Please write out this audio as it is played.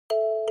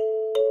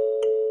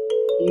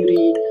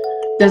beauty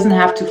doesn't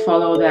have to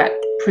follow that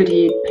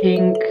pretty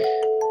pink,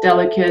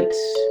 delicate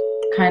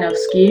kind of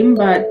scheme,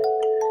 but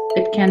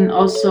it can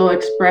also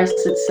express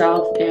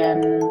itself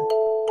in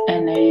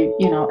a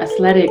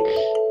athletic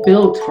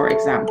build, for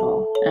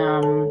example,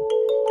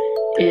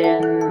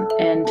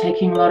 in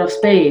taking a lot of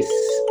space,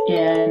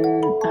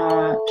 in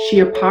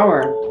sheer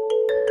power.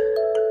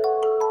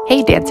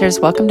 Hey dancers,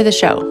 welcome to the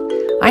show.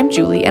 I'm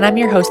Julie and I'm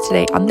your host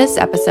today on this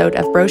episode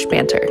of Broche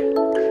Banter.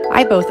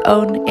 I both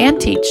own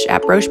and teach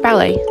at Broche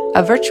Ballet,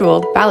 a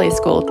virtual ballet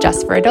school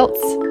just for adults.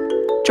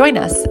 Join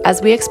us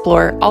as we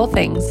explore all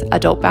things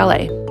adult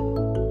ballet.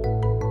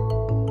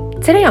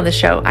 Today on the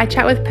show, I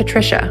chat with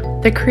Patricia,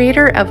 the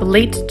creator of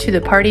Late to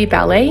the Party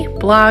Ballet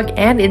blog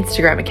and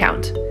Instagram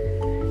account.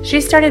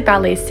 She started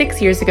ballet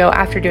 6 years ago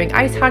after doing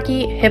ice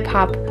hockey, hip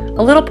hop,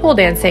 a little pole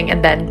dancing,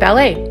 and then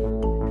ballet.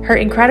 Her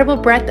incredible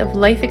breadth of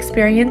life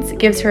experience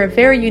gives her a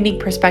very unique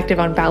perspective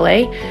on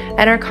ballet,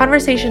 and our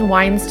conversation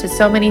winds to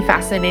so many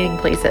fascinating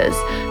places,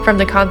 from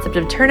the concept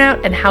of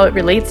turnout and how it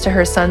relates to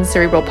her son's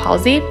cerebral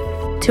palsy,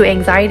 to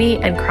anxiety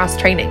and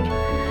cross-training.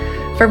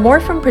 For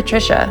more from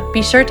Patricia,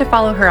 be sure to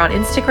follow her on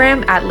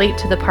Instagram at Late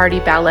to the Party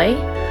Ballet,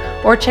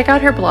 or check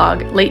out her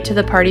blog,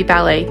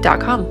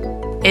 latetothepartyballet.com.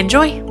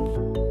 Enjoy!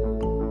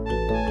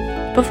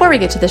 Before we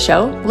get to the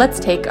show, let's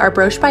take our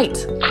Broche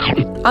Bite.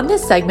 On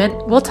this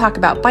segment, we'll talk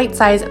about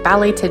bite-sized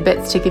ballet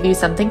tidbits to give you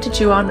something to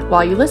chew on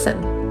while you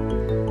listen.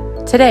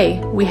 Today,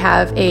 we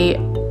have a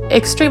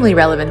extremely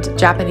relevant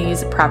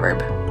Japanese proverb.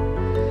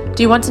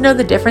 Do you want to know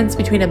the difference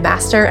between a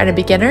master and a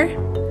beginner?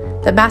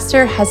 The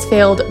master has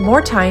failed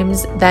more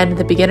times than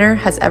the beginner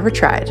has ever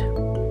tried.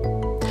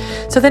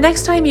 So the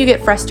next time you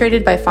get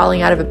frustrated by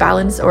falling out of a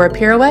balance or a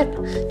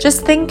pirouette,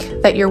 just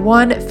think that you're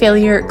one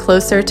failure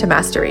closer to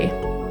mastery.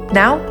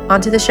 Now,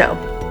 onto the show.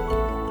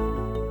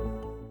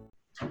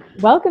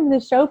 Welcome to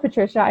the show,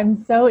 Patricia.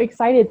 I'm so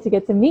excited to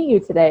get to meet you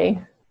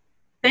today.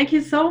 Thank you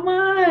so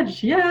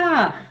much.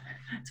 Yeah,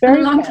 it's been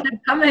a long time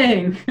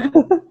coming.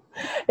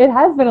 It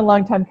has been a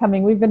long time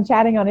coming. We've been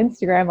chatting on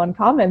Instagram on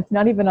comments,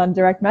 not even on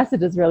direct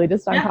messages, really,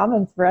 just on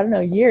comments for, I don't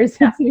know, years,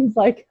 it seems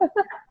like.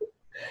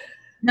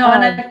 No,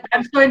 and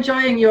I'm so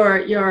enjoying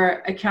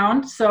your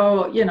account.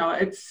 So,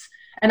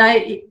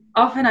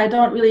 I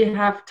don't really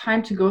have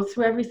time to go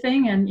through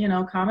everything and,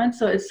 comment.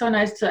 So it's so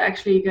nice to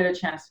actually get a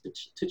chance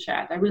to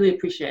chat. I really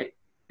appreciate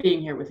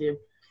being here with you.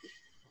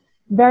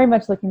 Very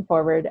much looking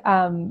forward.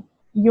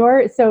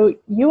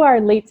 You are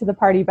Late to the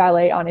Party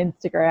Ballet on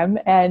Instagram,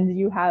 and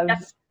you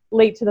have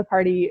Late to the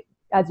Party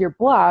as your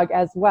blog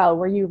as well,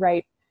 where you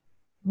write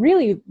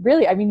really,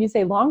 I mean, you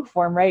say long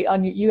form, right?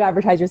 You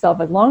advertise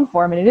yourself as long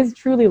form, and it is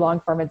truly long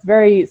form. It's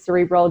very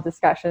cerebral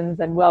discussions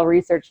and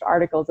well-researched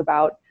articles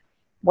about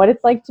what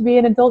it's like to be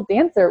an adult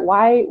dancer.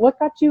 What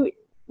got you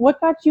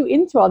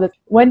into all this?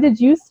 When did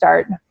you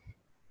start?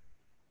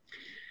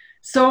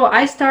 So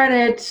I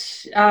started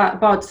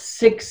about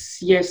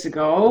 6 years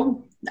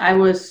ago. I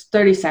was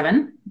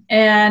 37,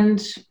 and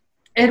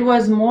it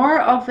was more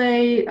of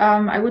a,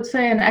 I would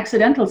say, an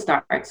accidental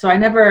start. So I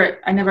never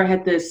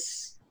had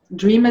this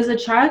dream as a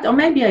child, or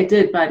maybe I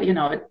did, but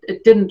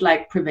it didn't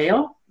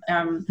prevail.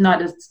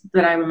 Not as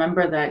that I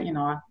remember that.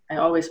 I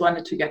always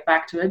wanted to get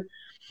back to it.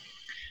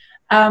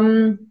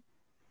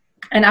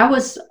 And I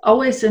was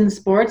always in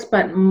sports,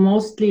 but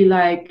mostly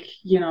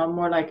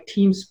more like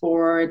team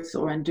sports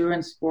or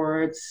endurance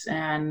sports.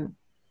 And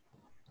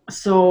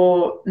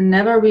so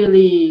never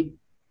in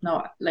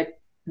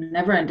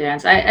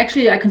dance.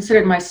 I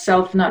considered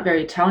myself not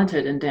very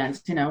talented in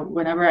dance.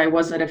 Whenever I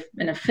was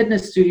in a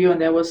fitness studio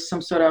and there was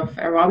some sort of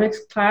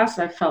aerobics class,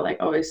 I felt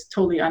like always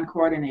totally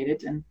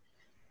uncoordinated and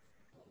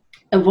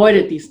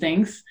avoided these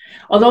things.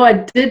 Although I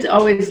did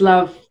always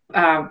love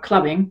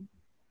clubbing.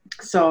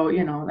 So,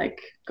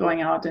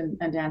 going out and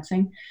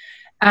dancing.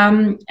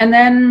 And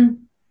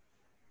then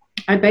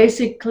I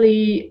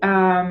basically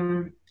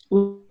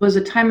was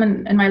a time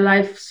in my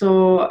life.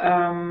 So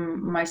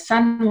my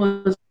son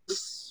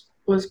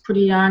was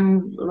pretty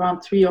young,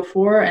 around 3 or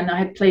 4, and I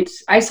had played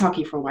ice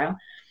hockey for a while,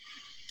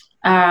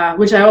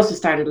 which I also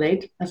started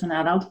late as an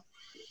adult.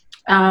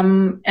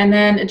 And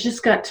then it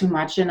just got too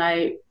much, and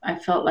I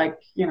felt like,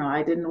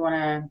 I didn't want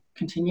to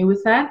continue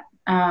with that.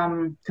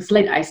 Because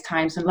late ice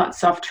times and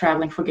lots of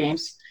traveling for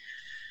games.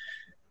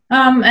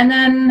 And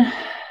then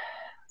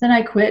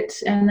I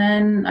quit, and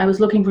then I was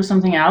looking for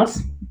something else.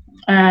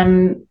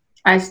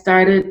 I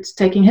started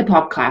taking hip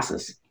hop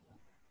classes,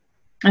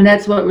 and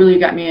that's what really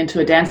got me into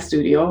a dance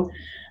studio.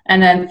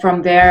 And then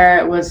from there,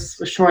 it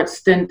was a short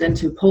stint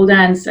into pole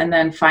dance, and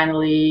then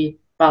finally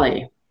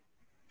ballet.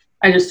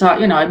 I just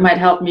thought, it might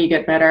help me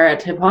get better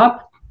at hip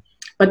hop,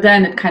 but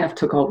then it kind of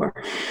took over.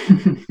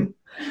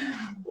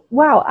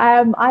 Wow,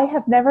 I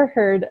have never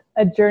heard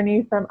a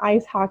journey from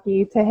ice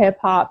hockey to hip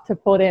hop to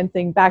pole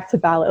dancing back to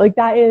ballet. Like,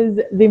 that is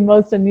the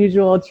most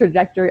unusual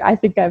trajectory I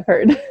think I've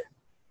heard.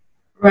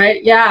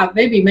 Right? Yeah,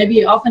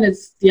 maybe often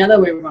it's the other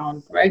way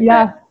around, right?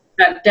 Yeah.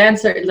 That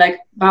dancer,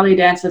 ballet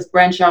dancers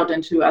branch out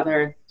into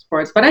other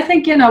sports. But I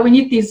think, we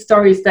need these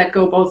stories that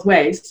go both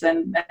ways,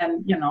 and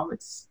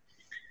it's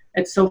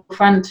it's so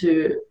fun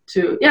to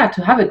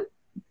have it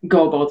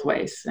go both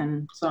ways.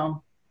 And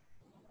so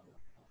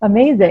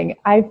amazing.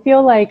 I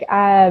feel like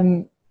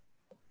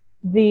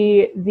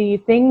the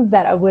things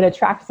that would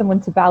attract someone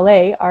to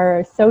ballet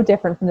are so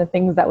different from the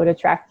things that would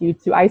attract you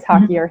to ice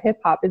hockey or hip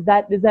hop. Is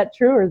that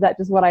true, or is that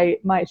just what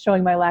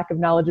showing my lack of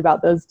knowledge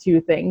about those two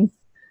things?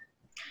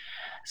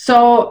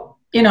 So,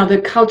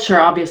 the culture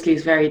obviously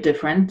is very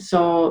different.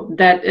 So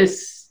that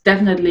is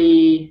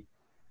definitely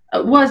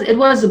it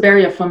was a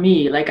barrier for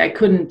me. Like I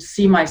couldn't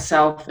see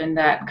myself in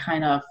that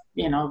kind of,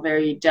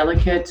 very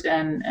delicate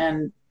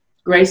and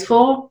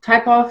graceful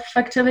type of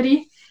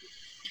activity.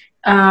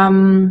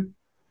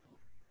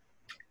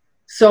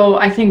 So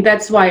I think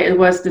that's why it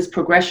was this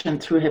progression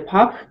through hip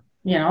hop,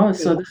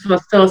 so this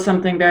was still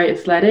something very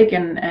athletic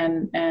and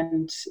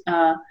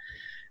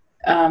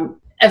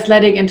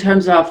athletic in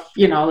terms of,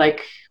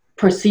 like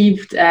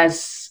perceived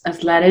as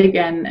athletic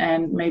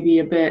and maybe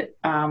a bit,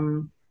 I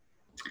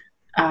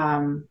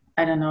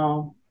don't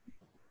know,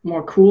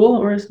 more cool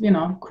or,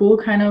 cool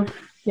kind of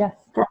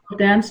form of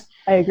dance.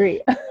 I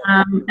agree.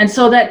 And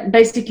so that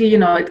basically,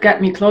 it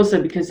got me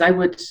closer because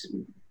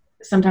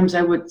sometimes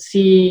I would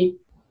see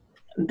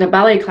the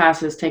ballet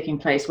classes taking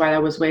place while I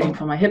was waiting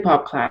for my hip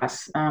hop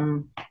class.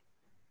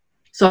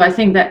 So I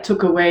think that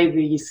took away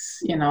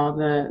these,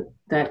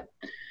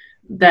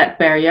 that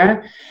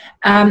barrier.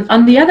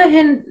 On the other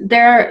hand,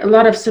 there are a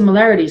lot of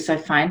similarities I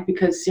find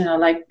because,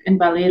 like in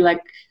ballet,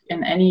 like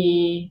in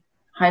any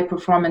high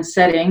performance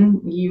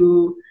setting,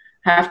 you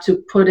have to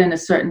put in a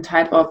certain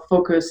type of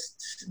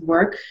focused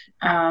work.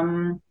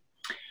 And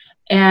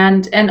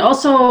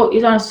also,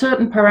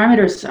 certain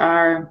parameters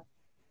are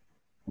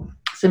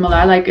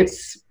similar, like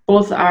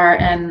both are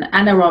an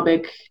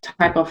anaerobic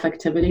type of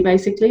activity,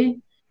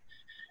 basically.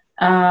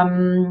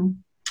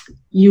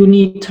 You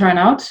need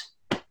turnout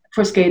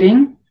for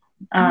skating,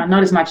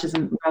 not as much as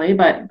in ballet,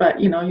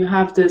 but you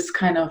have this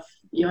kind of,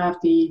 you have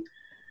the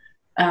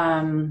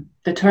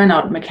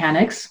turnout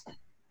mechanics.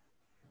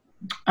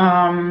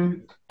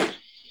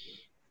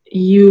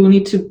 You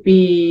need to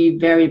be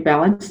very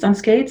balanced on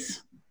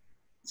skates.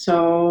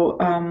 So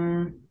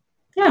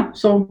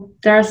so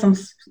there are some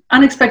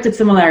unexpected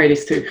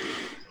similarities too.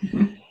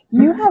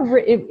 You have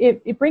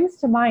it brings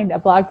to mind a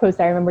blog post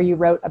I remember you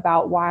wrote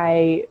about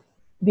why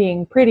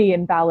being pretty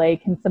in ballet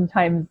can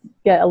sometimes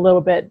get a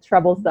little bit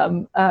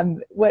troublesome.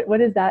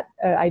 What is that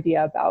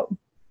idea about?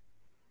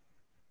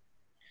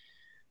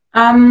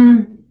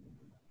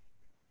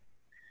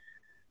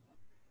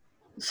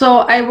 So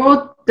I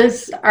wrote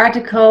this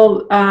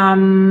article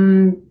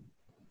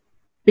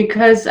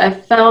because I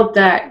felt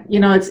that,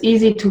 it's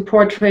easy to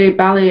portray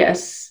ballet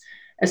as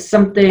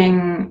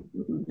something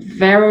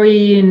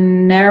very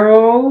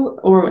narrow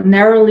or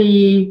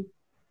narrowly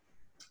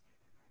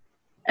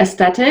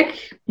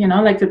aesthetic,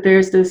 like that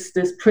there's this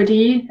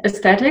pretty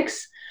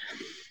aesthetics.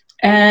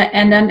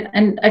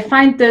 And I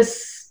find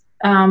this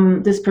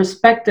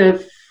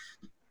perspective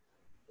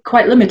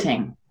quite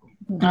limiting.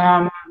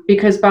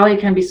 Because ballet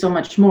can be so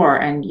much more,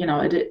 and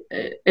it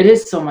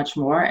is so much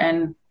more.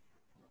 And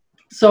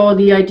so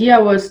the idea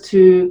was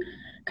to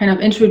kind of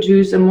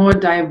introduce a more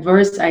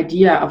diverse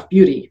idea of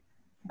beauty,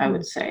 I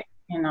would say,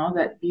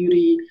 that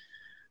beauty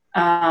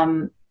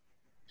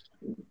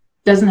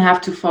doesn't have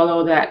to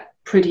follow that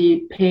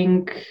pretty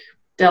pink,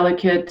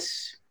 delicate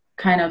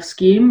kind of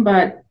scheme,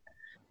 but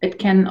it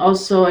can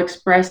also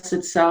express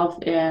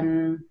itself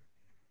in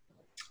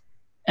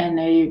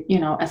a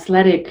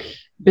athletic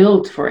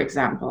build, for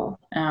example,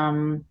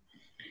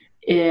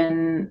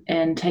 in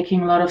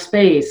taking a lot of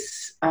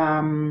space,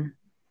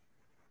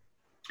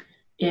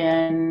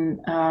 in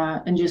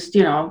just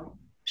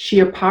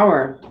sheer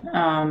power.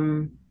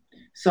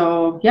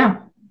 So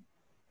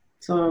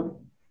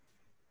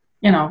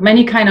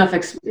many kind of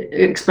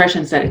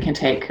expressions that it can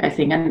take, I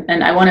think,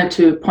 and I wanted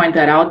to point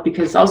that out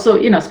because also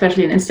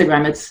especially in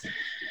Instagram, it's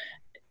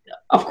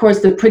of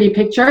course the pretty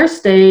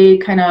pictures, they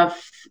kind of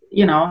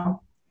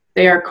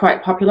they are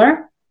quite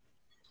popular.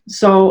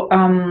 So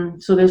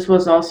this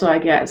was also, I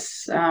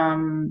guess,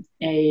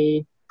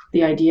 the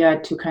idea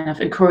to kind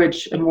of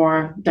encourage a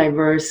more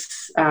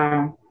diverse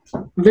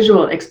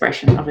visual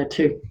expression of it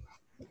too.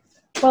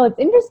 Well, it's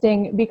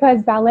interesting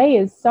because ballet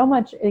is so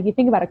much, if you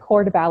think about a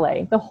corps de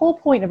ballet, the whole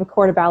point of a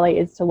corps de ballet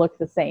is to look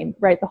the same,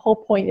 right? The whole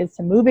point is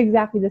to move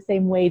exactly the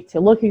same way, to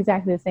look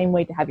exactly the same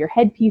way, to have your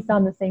headpiece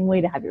on the same way,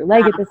 to have your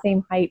leg at the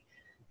same height.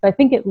 So I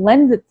think it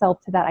lends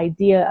itself to that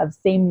idea of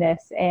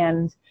sameness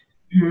and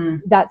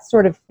that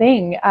sort of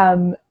thing.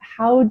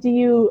 How do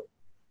you,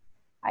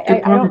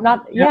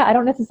 I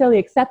don't necessarily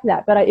accept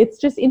that, but it's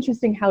just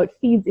interesting how it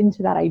feeds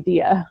into that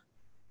idea.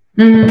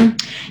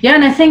 Yeah,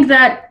 and I think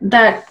that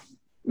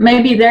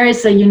maybe there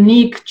is a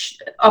unique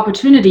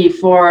opportunity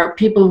for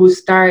people who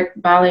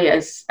start ballet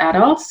as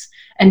adults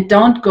and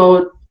don't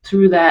go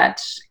through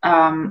that,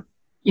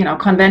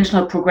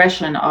 conventional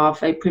progression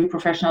of a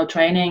pre-professional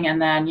training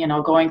and then,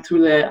 going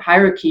through the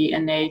hierarchy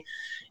in a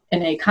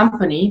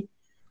company.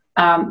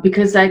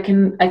 Because I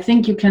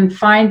think you can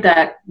find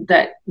that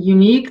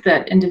unique,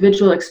 that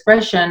individual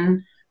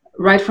expression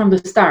right from the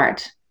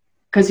start.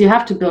 because you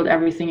have to build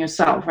everything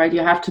yourself, right?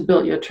 You have to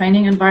build your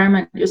training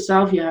environment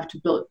yourself. You have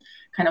to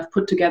kind of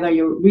put together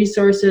your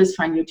resources,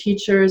 find your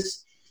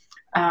teachers.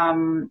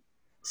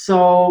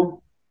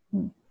 So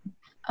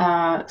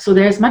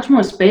there's much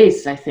more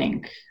space, I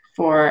think,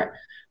 for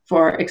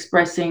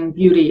expressing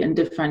beauty in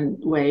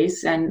different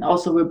ways. And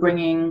also we're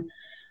bringing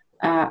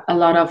a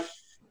lot of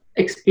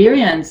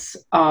experience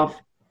of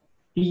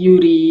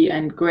beauty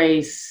and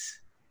grace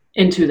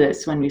into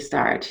this when we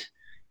start.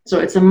 So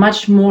it's a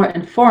much more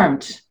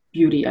informed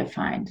beauty, I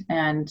find.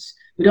 And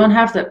we don't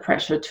have that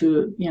pressure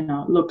to,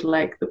 look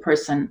like the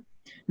person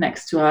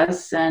next to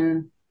us.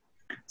 And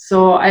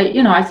so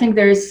I think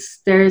there's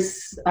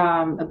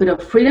a bit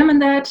of freedom in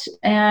that.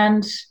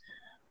 And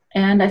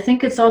I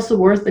think it's also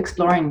worth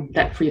exploring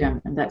that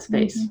freedom in that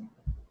space.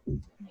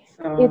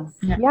 So,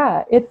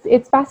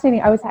 it's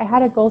fascinating. I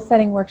had a goal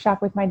setting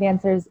workshop with my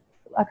dancers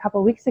a couple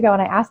of weeks ago,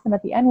 and I asked them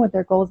at the end what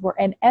their goals were,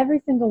 and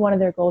every single one of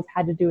their goals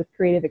had to do with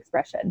creative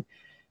expression.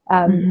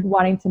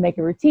 Wanting to make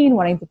a routine,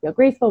 wanting to feel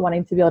graceful,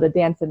 wanting to be able to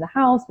dance in the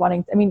house,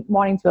 wanting to be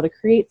able to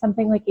create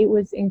something. Like, it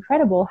was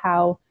incredible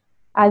how,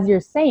 as you're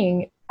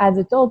saying, as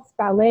adults,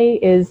 ballet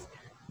is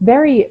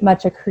very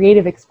much a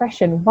creative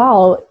expression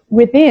while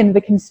within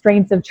the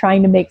constraints of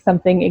trying to make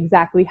something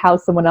exactly how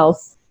someone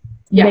else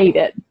made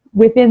it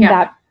within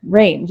that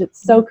range.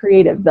 It's so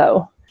creative,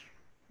 though.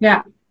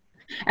 Yeah.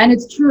 And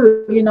it's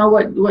true,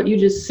 what you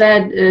just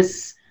said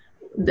is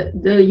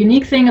the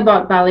unique thing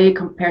about ballet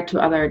compared to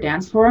other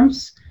dance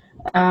forms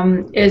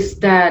is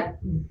that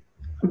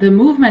the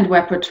movement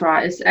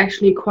repertoire is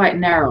actually quite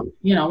narrow,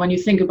 when you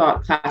think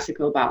about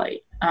classical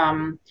ballet.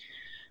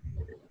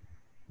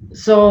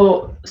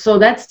 So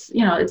that's,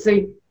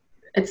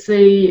 it's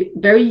a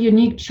very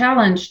unique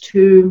challenge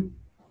to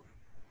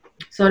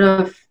sort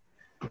of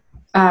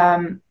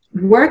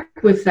work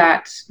with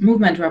that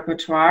movement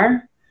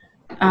repertoire,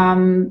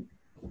 and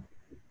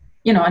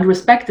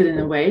respect it in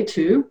a way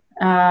too.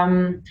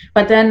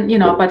 But then,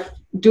 but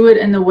do it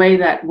in a way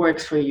that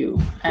works for you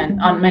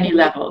and on many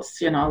levels,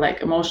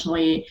 like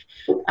emotionally,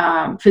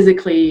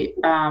 physically.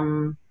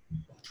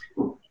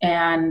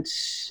 And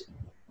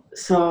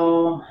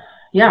so,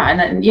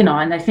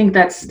 and I think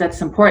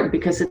that's important,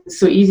 because it's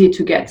so easy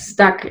to get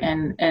stuck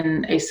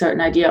in a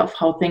certain idea of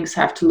how things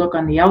have to look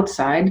on the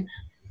outside,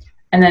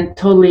 and then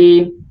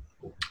totally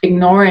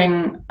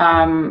ignoring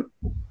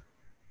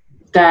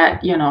that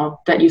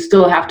you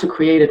still have to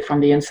create it from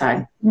the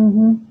inside.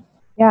 Mm-hmm.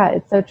 Yeah,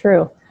 it's so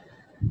true.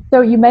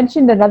 So you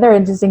mentioned another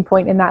interesting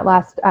point in that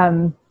last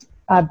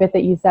bit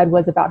that you said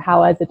was about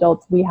how as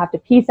adults we have to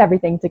piece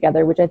everything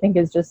together, which I think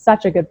is just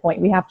such a good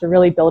point. We have to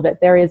really build it.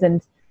 There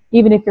isn't,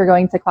 even if you're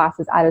going to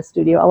classes at a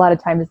studio, a lot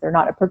of times they're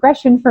not a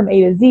progression from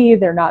A to Z.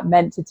 They're not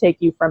meant to take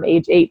you from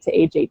age 8 to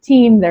age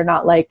 18. They're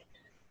not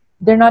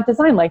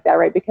designed like that,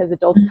 right? Because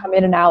adults come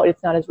in and out.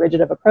 It's not as rigid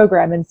of a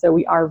program. And so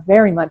we are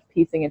very much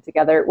piecing it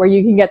together, where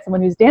you can get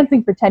someone who's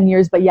dancing for 10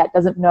 years, but yet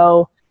doesn't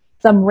know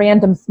some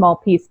random small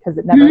piece because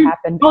it never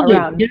happened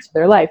around to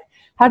their life.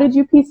 How did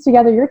you piece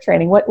together your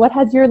training? What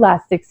has your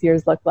last 6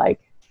 years looked like?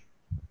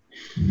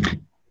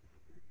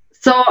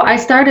 So I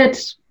started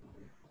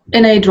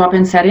in a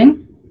drop-in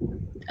setting.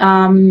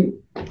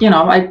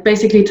 I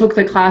basically took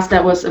the class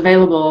that was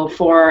available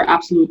for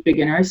absolute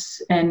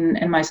beginners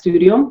in my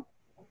studio.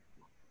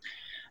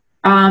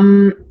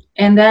 And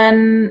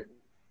then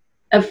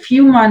a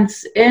few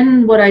months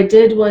in, what I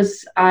did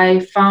was I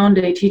found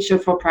a teacher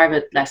for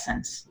private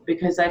lessons,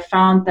 because I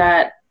found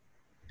that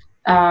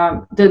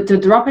the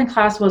drop-in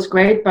class was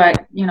great,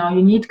 but you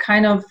need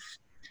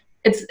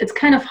it's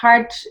kind of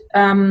hard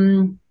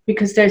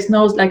because there's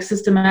no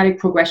systematic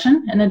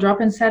progression in a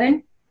drop-in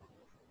setting,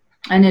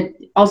 and it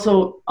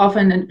also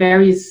often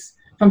varies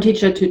from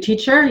teacher to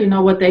teacher,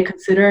 what they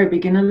consider a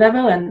beginner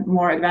level and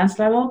more advanced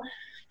level.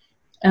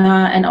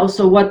 And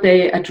also what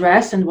they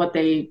address and what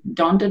they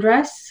don't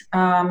address.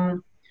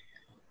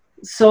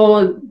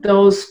 So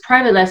those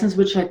private lessons,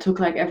 which I took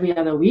every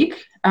other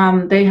week,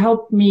 they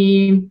helped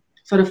me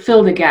sort of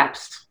fill the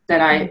gaps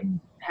that I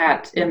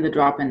had in the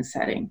drop-in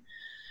setting.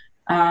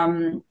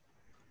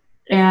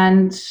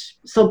 And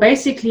so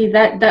basically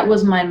that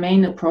was my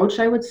main approach,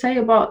 I would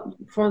say,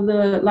 for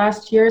the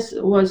last years,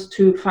 was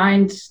to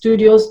find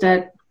studios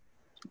that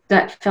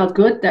felt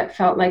good, that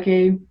felt like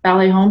a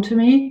ballet home to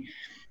me,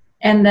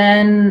 and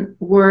then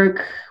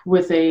work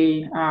with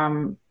a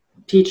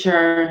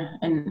teacher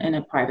in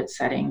a private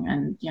setting,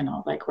 and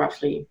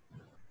roughly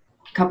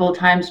a couple of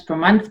times per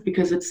month,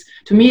 because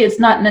to me it's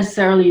not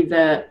necessarily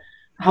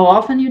how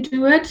often you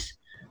do it,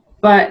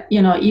 but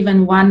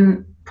even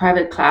one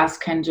private class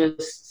can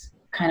just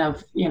kind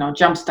of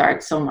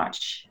jumpstart so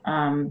much.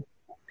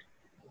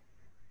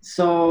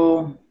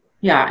 So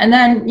yeah, and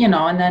then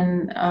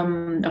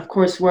of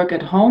course work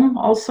at home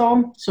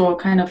also, so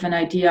kind of an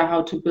idea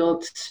how to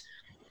build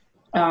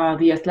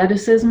the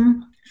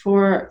athleticism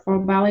for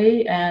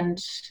ballet, and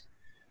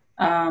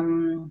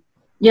in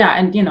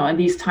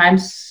these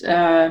times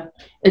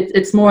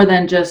it's more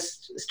than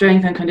just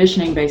strength and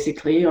conditioning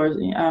basically,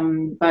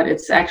 but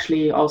it's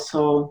actually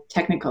also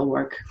technical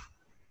work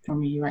for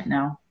me right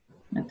now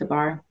at the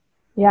bar.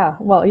 Yeah.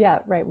 Well,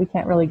 yeah, right. We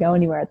can't really go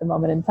anywhere at the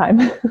moment in time.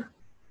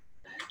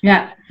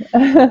 Yeah.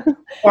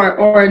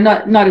 Or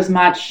not as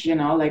much,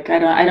 like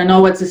I don't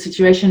know what the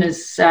situation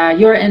is.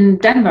 You're in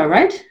Denver,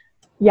 right?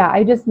 Yeah,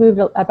 I just moved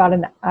about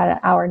an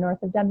hour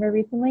north of Denver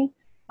recently.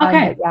 But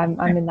Okay. yeah,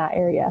 I'm in that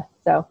area.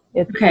 So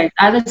it's Okay.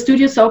 Are the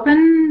studios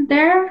open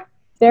there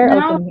they're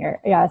now? open here.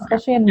 Yeah, Okay.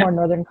 especially in Yeah. more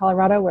northern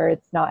Colorado where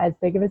it's not as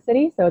big of a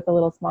city, so it's a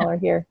little Yeah. smaller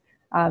here.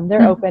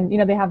 They're Mhm. open.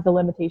 They have the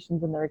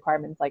limitations and the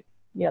requirements like,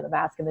 the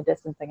mask and the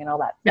distancing and all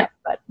that Yeah. stuff,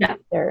 but Yeah.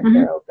 they're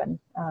Hmm. open.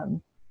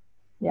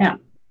 Yeah. Yeah.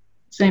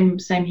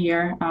 Same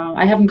here.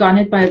 I haven't gone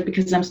it, but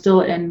because I'm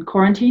still in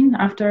quarantine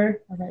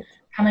after All right.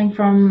 coming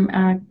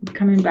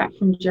back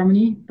from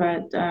Germany,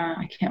 but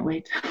I can't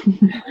wait.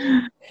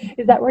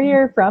 Is that where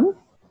you're from?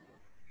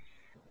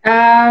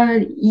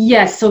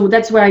 Yes, so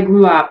that's where I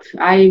grew up.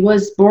 I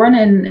was born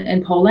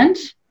in Poland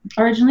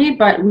originally,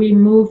 but we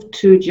moved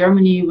to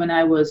Germany when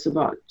I was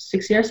about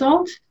 6 years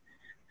old.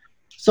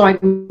 So I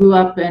grew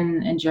up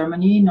in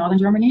Germany, northern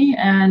Germany,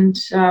 and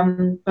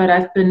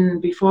but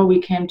before we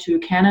came to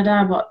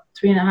Canada about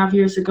 3.5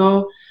 years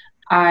ago.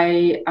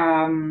 I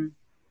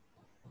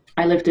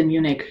lived in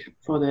Munich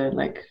for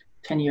the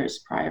 10 years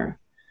prior.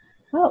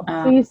 Oh, so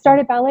Um, you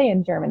started ballet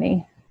in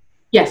Germany.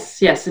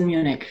 yes, in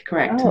Munich,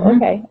 correct. Oh,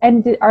 okay.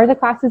 And are the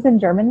classes in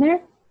German there?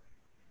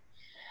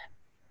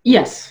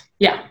 Yes,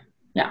 yeah.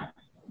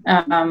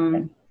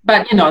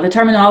 But the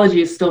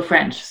terminology is still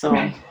French,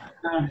 Right.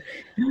 uh,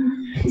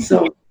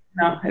 so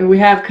we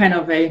have kind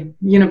of a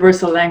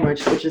universal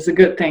language, which is a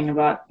good thing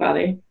about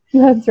ballet.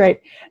 That's right.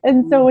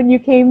 And so when you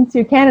came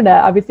to Canada,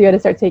 obviously you had to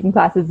start taking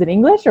classes in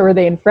English, or were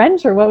they in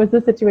French, or what was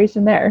the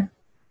situation there?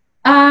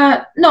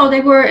 No,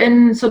 they were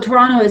so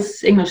Toronto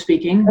is English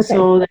speaking, Okay.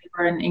 so they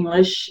were in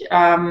English.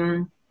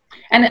 And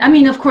I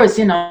mean, of course,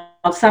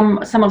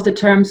 some of the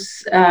terms,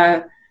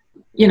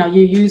 you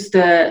use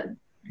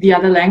the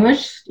other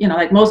language,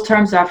 like most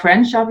terms are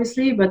French,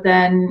 obviously, but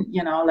then,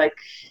 like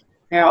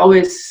there are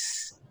always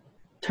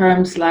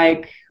terms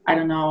like, I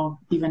don't know,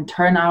 even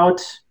turnout,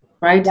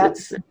 right? Yep.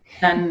 It's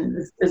then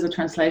is a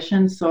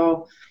translation.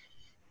 So,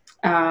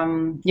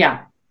 yeah.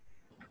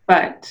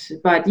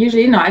 But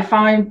usually, I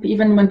find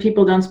even when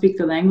people don't speak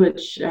the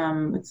language,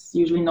 it's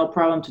usually no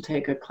problem to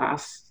take a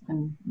class,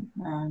 and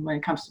when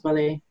it comes to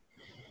ballet.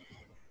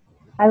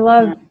 I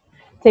love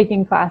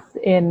taking class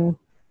in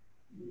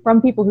from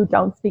people who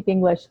don't speak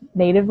English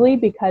natively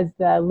because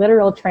the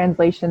literal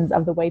translations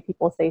of the way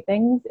people say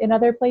things in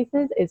other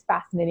places is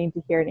fascinating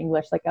to hear in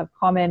English. Like a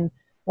common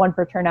one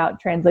for turnout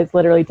translates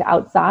literally to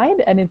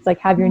outside, and it's like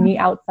have your knee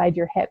outside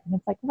your hip. And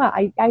it's like, wow,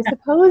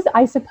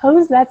 I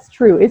suppose that's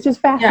true. It's just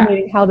Yeah,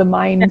 fascinating how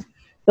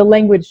the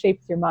language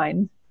shapes your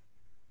mind.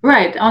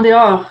 right. En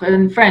dehors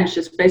in French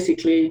is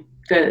basically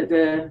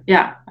the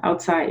yeah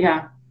outside.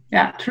 Yeah,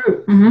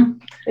 true. Mm-hmm.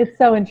 It's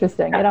so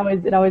interesting. Yeah.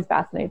 It always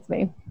fascinates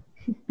me.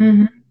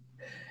 Mm-hmm.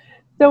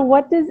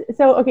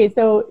 So okay,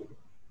 so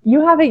you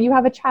have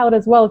a child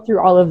as well through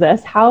all of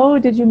this. How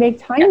did you make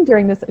Yeah. time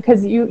during this?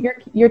 Because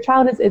your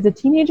child is a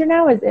teenager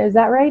now. Is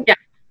that right? Yeah.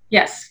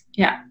 Yes.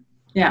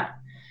 Yeah.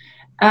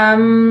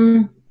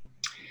 Um,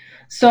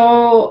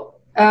 so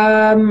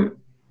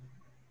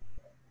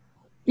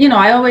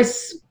I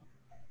always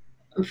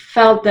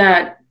felt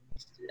that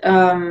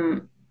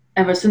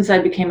ever since I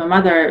became a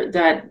mother,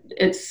 that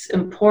it's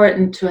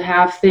important to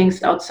have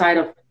things outside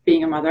of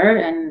being a mother,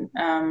 and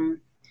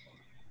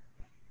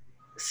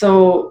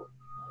so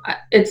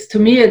it's to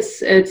me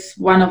it's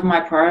one of my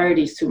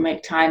priorities to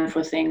make time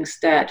for things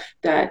that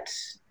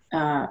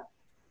uh,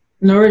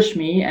 nourish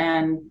me,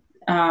 and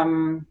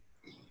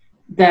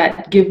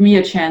that give me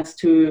a chance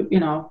to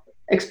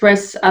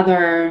express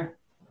other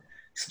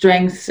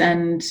strengths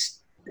and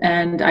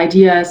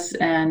ideas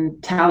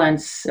and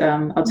talents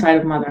outside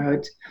of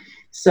motherhood.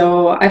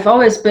 So I've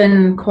always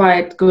been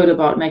quite good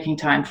about making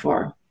time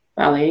for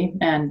ballet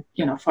and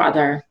for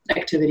other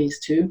activities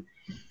too.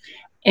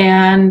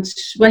 And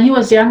when he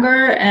was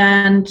younger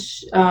and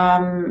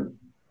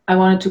I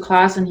wanted to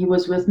class and he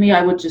was with me,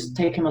 I would just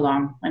take him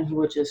along and he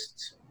would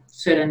just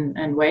sit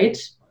and wait.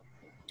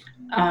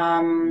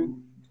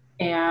 Um,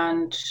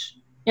 and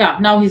yeah,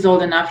 now he's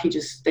old enough, he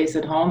just stays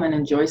at home and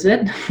enjoys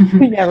it.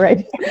 Yeah,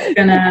 right. He's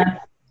gonna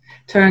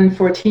turn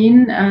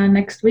 14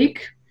 next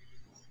week.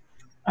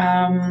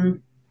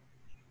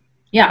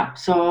 Yeah,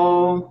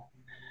 so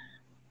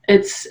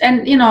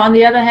and on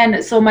the other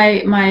hand, so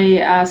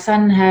my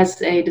son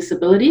has a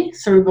disability,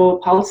 cerebral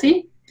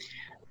palsy,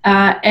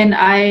 and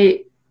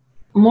I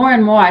more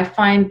and more I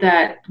find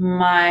that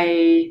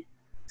my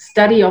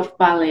study of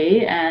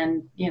ballet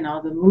and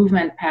the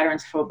movement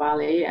patterns for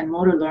ballet and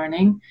motor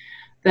learning,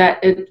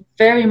 that it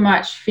very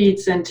much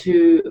feeds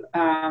into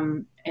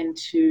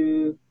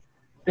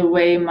the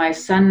way my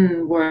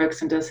son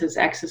works and does his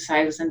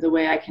exercises and the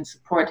way I can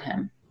support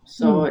him.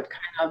 So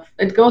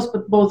it goes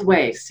both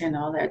ways,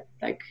 that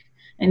like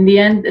in the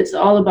end it's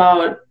all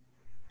about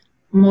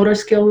motor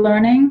skill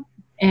learning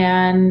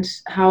and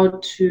how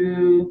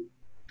to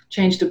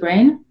change the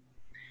brain.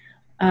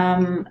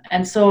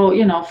 And so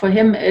for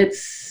him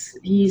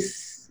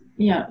he's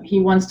yeah, he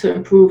wants to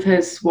improve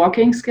his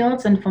walking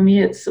skills, and for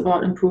me it's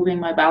about improving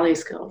my ballet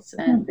skills,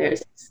 and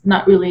there's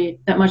not really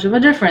that much of a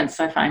difference,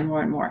 I find,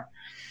 more and more.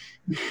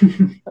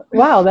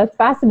 Wow, that's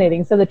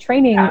fascinating. So the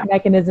training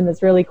mechanism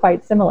is really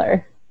quite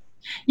similar.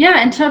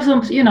 Yeah, in terms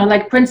of,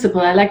 like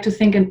principle, I like to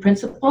think in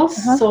principles.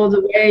 So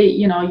the way,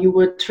 you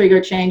would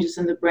trigger changes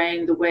in the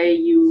brain, the way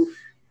you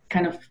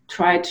kind of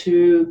try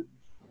to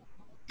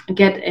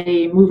get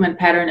a movement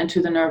pattern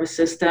into the nervous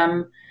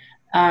system,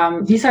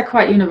 these are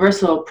quite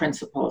universal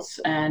principles.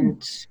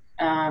 And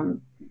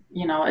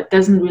it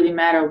doesn't really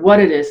matter what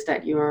it is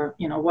that you're,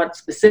 what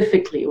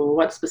specifically or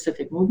what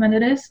specific movement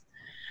it is,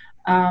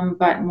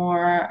 but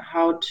more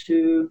how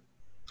to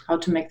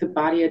make the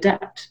body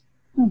adapt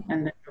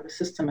and the nervous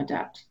system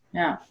adapt.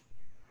 Yeah.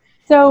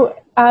 So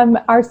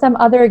are some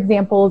other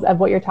examples of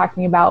what you're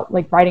talking about,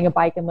 like riding a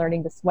bike and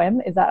learning to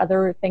swim? Is that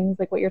other things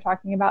like what you're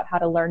talking about, how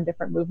to learn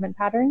different movement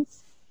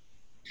patterns?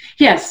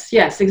 Yes,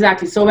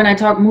 exactly. So when I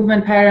talk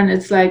movement pattern,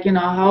 it's like,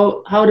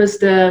 how does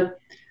the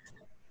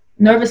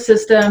nervous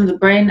system, the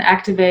brain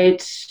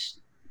activate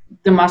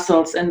the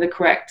muscles in the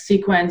correct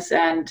sequence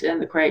and in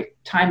the correct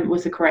time,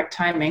 with the correct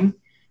timing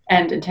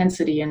and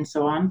intensity and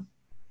so on.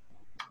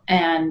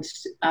 And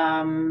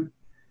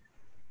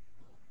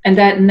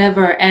that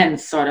never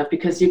ends, sort of,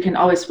 because you can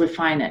always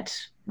refine it,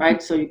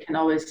 right? So you can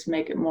always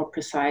make it more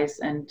precise.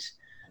 And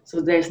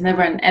so there's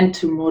never an end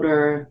to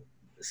motor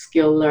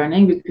skill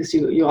learning, because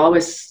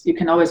you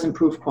can always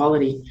improve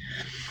quality.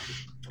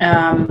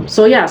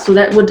 So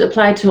that would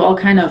apply to all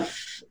kind of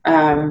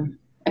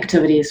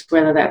activities,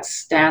 whether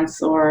that's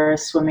dance or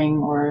swimming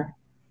or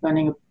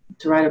learning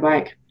to ride a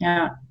bike.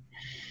 Yeah.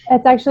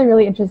 It's actually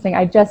really interesting.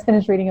 I just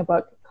finished reading a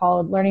book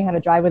called Learning How to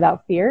Drive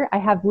Without Fear. I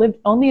have lived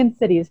only in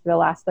cities for the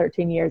last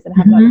 13 years and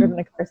have not driven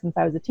a car since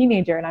I was a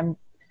teenager. And I'm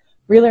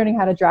relearning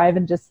how to drive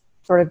and just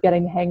sort of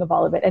getting the hang of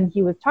all of it. And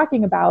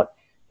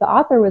the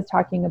author was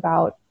talking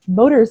about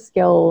motor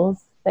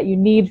skills that you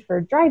need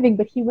for driving,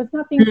 but he was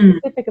not being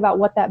specific about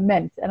what that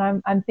meant.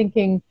 And I'm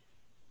thinking,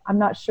 I'm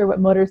not sure what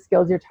motor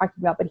skills you're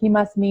talking about, but he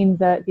must mean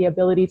the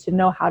ability to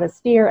know how to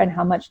steer and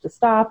how much to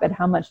stop and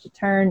how much to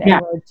turn in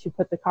order to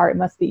put the car. It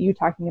must be you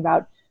talking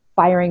about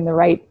firing the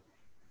right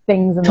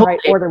things in the right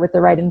order with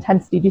the right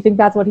intensity. Do you think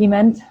that's what he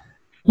meant?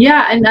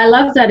 Yeah, and I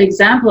love that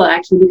example,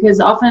 actually, because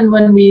often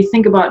when we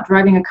think about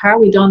driving a car,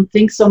 we don't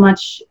think so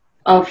much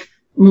of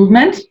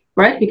movement,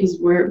 right? Because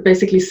we're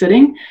basically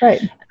sitting.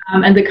 Right.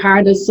 And the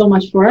car does so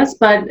much for us.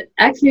 But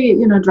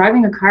actually,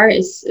 driving a car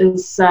is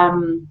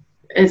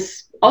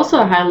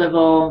also a high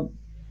level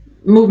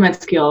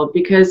movement skill,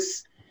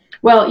 because,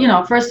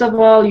 well, first of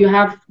all, you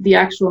have the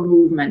actual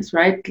movements,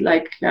 right?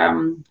 Like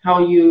how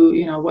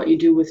what you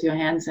do with your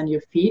hands and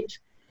your feet.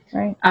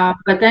 Right.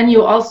 But then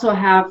you also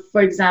have,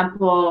 for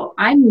example,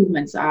 eye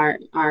movements are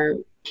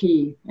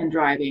key in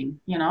driving,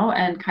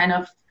 and kind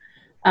of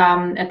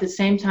at the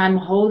same time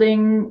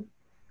holding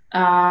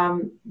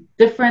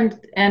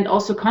different and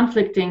also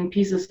conflicting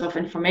pieces of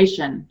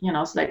information,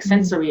 it's like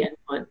sensory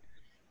input,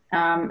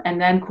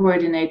 and then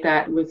coordinate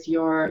that with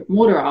your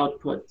motor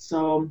output.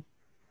 So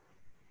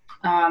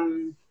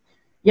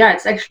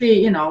it's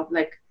actually,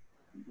 like,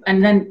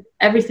 and then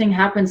everything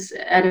happens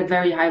at a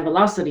very high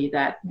velocity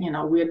that,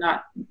 we're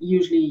not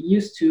usually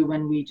used to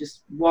when we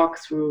just walk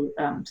through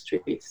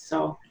streets.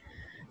 So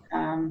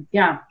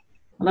I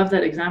love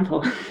that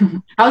example.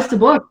 How's the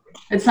book?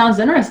 It sounds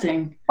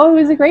interesting. Oh,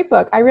 it was a great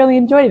book. I really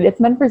enjoyed it. It's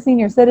meant for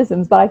senior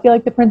citizens, but I feel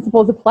like the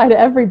principles apply to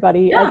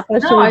everybody. I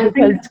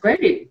think it's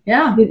great.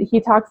 Yeah. He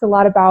talks a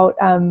lot about,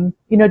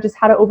 just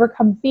how to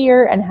overcome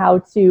fear and how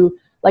to,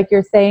 like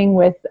you're saying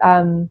with,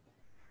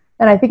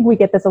 and I think we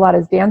get this a lot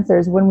as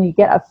dancers, when we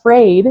get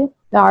afraid,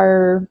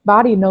 our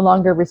body no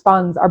longer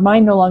responds, our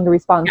mind no longer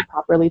responds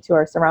properly to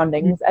our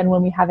surroundings. And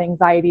when we have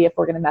anxiety, if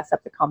we're going to mess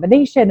up the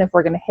combination, if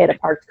we're going to hit a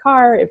parked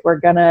car, if we're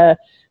going to,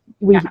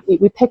 we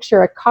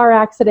picture a car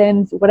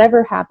accident,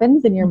 whatever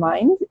happens in your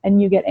mind and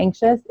you get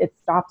anxious, it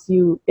stops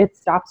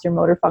your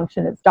motor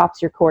function, it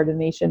stops your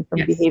coordination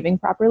from behaving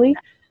properly.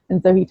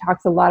 And so he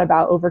talks a lot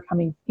about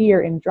overcoming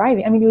fear in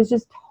driving. I mean, it was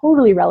just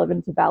totally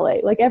relevant to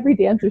ballet. Like every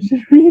dancer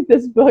should read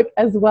this book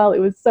as well. It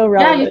was so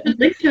relevant. Yeah, you should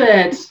link to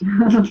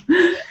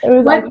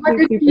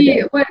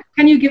it. What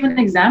can you give an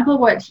example?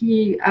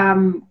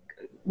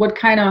 What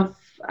kind of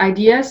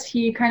ideas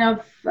he kind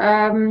of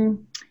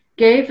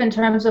gave in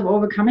terms of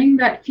overcoming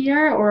that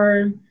fear?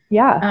 Or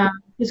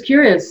just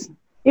curious.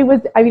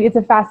 It's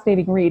a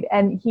fascinating read,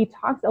 and he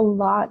talks a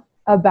lot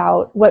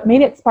about what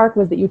made it spark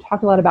was that you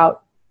talked a lot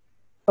about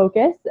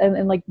focus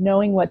and like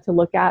knowing what to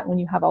look at when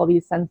you have all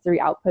these sensory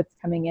outputs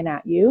coming in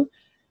at you.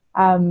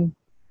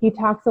 He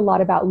talks a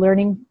lot about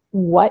learning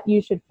what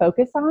you should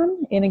focus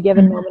on in a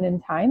given moment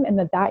in time, and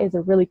that is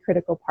a really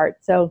critical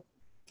part. So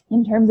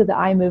in terms of the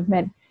eye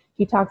movement,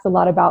 he talks a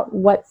lot about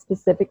what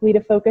specifically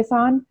to focus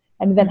on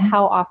and then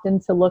how often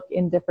to look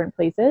in different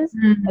places,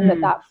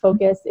 and that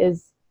focus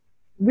is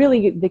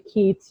really the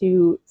key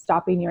to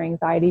stopping your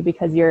anxiety,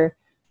 because you're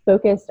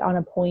focused on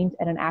a point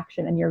and an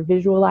action, and you're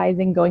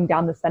visualizing going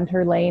down the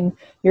center lane,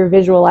 you're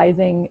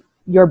visualizing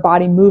your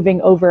body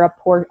moving over a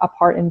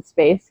part in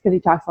space, because he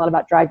talks a lot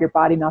about drive your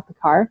body, not the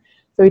car.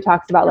 So he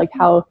talks about like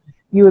how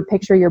you would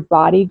picture your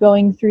body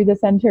going through the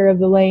center of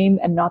the lane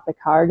and not the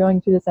car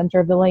going through the center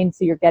of the lane.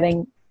 So you're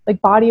getting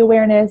like body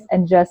awareness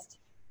and just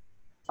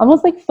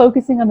almost like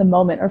focusing on the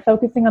moment or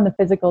focusing on the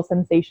physical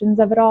sensations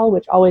of it all,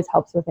 which always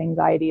helps with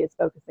anxiety, is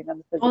focusing on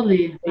the physical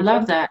Totally. I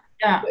love that.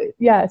 Yeah.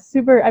 Yeah,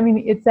 super. I mean,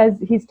 it says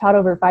he's taught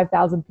over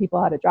 5,000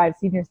 people how to drive,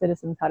 senior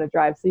citizens how to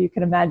drive. So you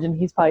can imagine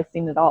he's probably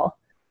seen it all.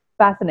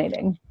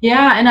 Fascinating.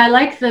 Yeah, and I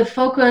like the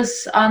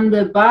focus on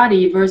the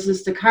body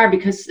versus the car,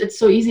 because it's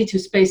so easy to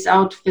space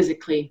out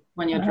physically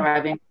when you're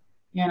driving,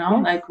 you know,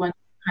 like when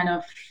kind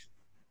of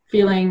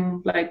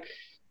feeling like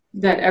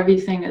that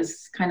everything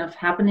is kind of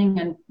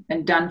happening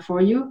and done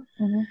for you.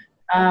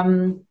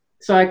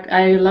 So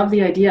I love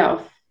the idea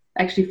of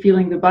actually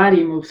feeling the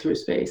body move through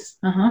space.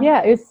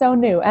 Yeah, it's so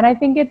new. And I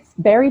think it's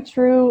very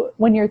true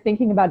when you're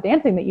thinking about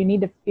dancing, that you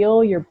need to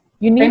feel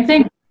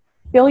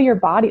feel your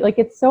body. Like,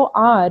 it's so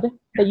odd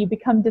that you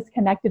become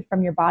disconnected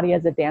from your body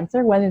as a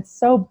dancer when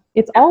it's all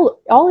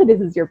it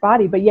is your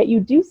body, but yet you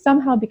do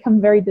somehow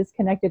become very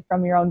disconnected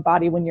from your own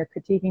body when you're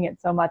critiquing it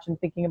so much and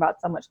thinking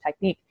about so much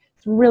technique.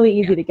 It's really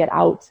easy to get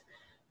out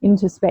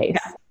into space.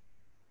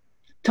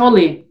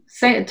 Totally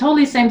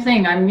same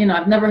thing.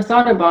 I've never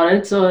thought about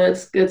it, so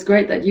it's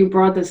great that you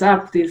brought this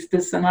up,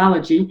 this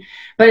analogy.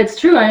 But it's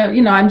true.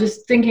 I'm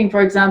just thinking,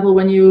 for example,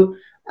 when you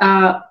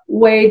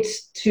wait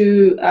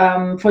to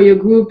for your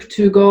group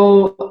to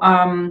go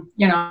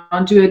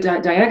do a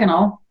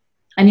diagonal,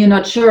 and you're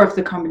not sure of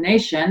the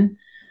combination,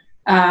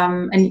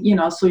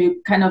 and so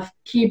you kind of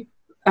keep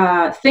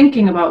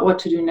thinking about what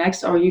to do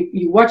next, or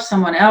you watch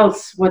someone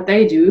else what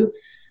they do,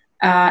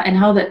 and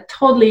how that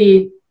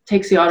totally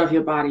takes you out of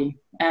your body,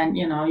 and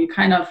you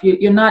kind of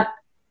you're not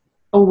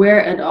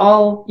aware at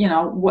all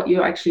what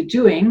you're actually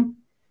doing,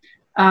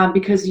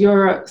 because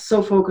you're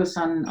so focused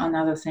on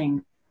other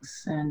things.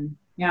 And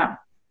yeah,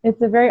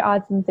 it's a very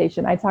odd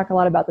sensation. I talk a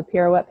lot about the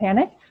pirouette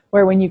panic,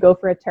 where when you go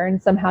for a turn,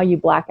 somehow you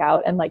black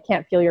out and like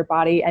can't feel your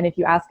body. And if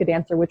you ask a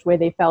dancer which way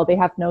they fell, they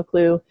have no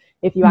clue.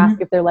 If you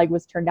ask if their leg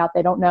was turned out,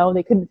 they don't know.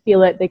 They couldn't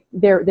feel it.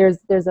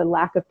 There's a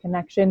lack of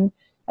connection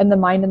in the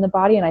mind and the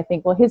body. And I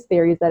think, well, his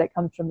theory is that it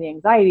comes from the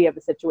anxiety of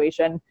a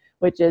situation,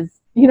 which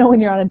is,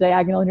 when you're on a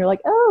diagonal and you're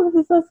like, oh,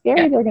 this is so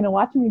scary. They're going to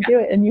watch me do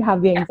it. And you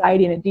have the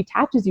anxiety, and it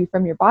detaches you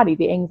from your body.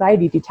 The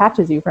anxiety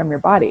detaches you from your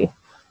body.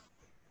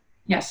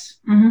 Yes.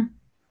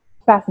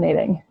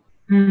 Fascinating.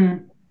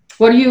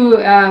 What do you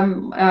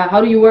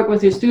how do you work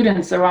with your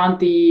students around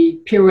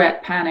the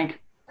pirouette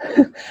panic?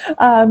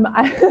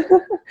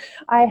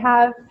 I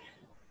have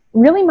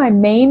really, my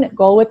main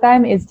goal with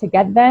them is to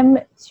get them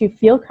to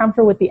feel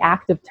comfortable with the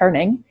act of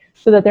turning,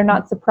 so that they're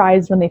not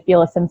surprised when they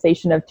feel a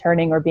sensation of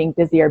turning or being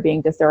dizzy or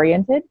being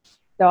disoriented.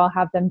 So I'll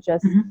have them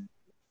just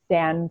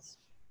stand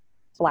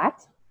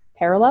flat,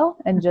 parallel,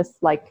 and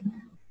just like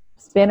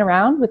spin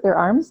around with their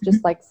arms,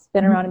 just like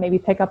spin around and maybe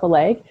pick up a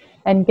leg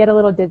and get a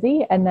little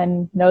dizzy, and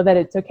then know that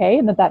it's okay,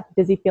 and that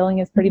dizzy feeling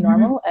is pretty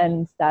normal,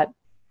 and that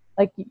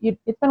like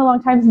it's been a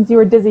long time since you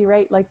were dizzy,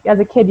 right? Like as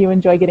a kid, you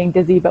enjoy getting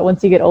dizzy, but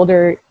once you get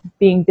older,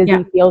 being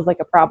dizzy feels like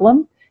a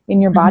problem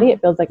in your body.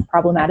 It feels like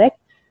problematic.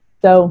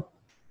 So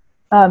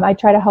I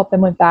try to help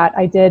them with that.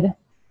 I did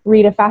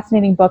read a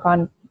fascinating book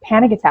on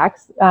panic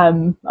attacks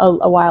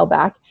a while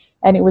back,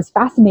 and it was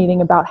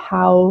fascinating about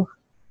how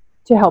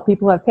to help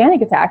people who have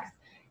panic attacks.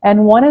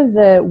 And one of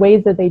the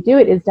ways that they do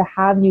it is to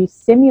have you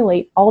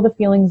simulate all the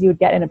feelings you would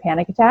get in a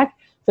panic attack.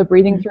 So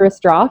breathing through a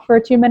straw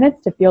for 2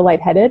 minutes to feel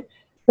lightheaded,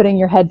 putting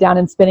your head down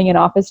and spinning an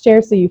office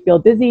chair so you feel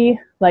dizzy,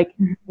 like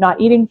not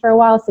eating for a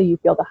while so you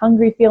feel the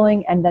hungry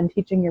feeling, and then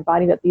teaching your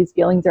body that these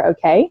feelings are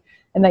okay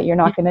and that you're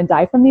not going to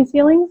die from these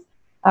feelings.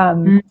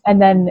 And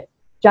then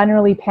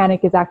generally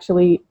panic is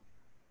actually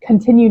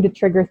continue to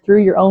trigger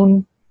through your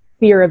own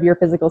fear of your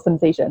physical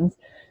sensations.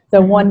 So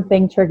one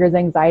thing triggers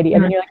anxiety,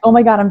 and then you're like, oh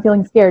my God, I'm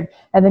feeling scared.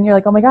 And then you're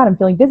like, oh my God, I'm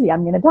feeling dizzy,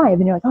 I'm going to die.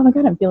 And then you're like, oh my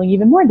God, I'm feeling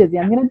even more dizzy,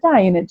 I'm going to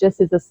die. And it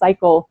just is a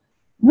cycle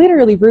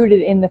literally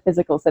rooted in the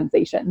physical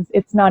sensations.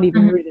 It's not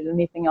even rooted in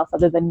anything else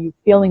other than you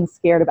feeling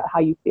scared about how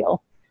you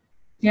feel.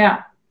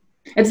 Yeah.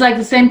 It's like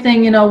the same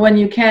thing, when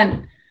you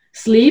can't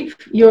sleep,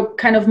 you're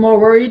kind of more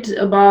worried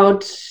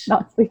about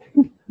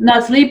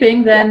not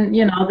sleeping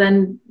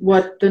than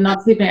what the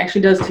not sleeping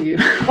actually does to you.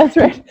 That's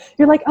right.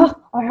 You're like, oh,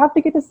 I have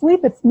to get to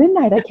sleep. It's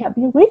midnight. I can't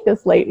be awake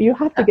this late. You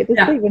have to get to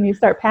sleep when you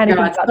start panicking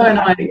about the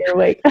fact that you're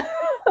awake.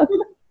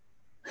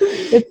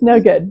 It's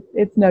no good.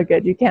 It's no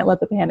good. You can't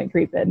let the panic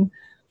creep in.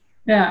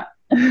 Yeah.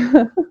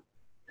 You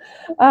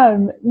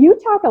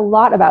talk a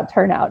lot about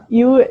turnout.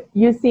 You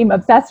seem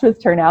obsessed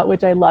with turnout,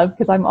 which I love,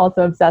 because I'm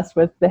also obsessed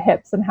with the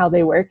hips and how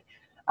they work.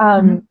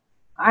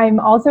 I'm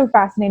also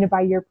fascinated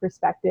by your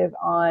perspective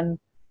on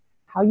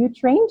how you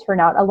train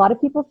turnout. A lot of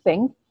people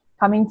think,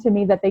 coming to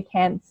me, that they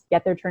can't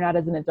get their turnout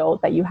as an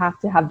adult, that you have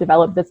to have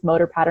developed this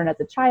motor pattern as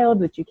a child,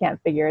 that you can't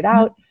figure it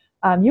out.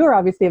 You are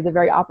obviously of the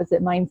very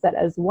opposite mindset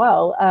as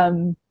well.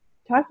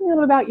 Talking a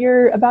little about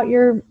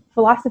your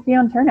philosophy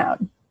on turnout.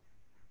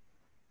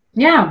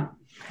 Yeah.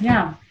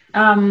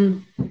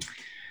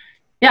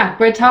 Yeah,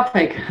 great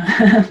topic.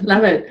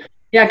 Love it.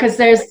 Yeah, because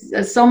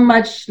there's so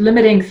much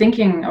limiting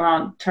thinking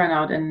around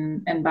turnout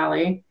in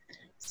ballet.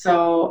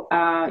 So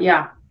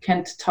yeah,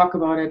 can't talk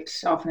about it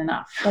often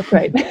enough. That's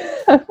right.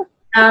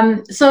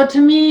 So to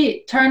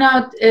me,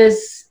 turnout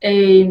is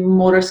a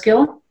motor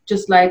skill,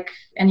 just like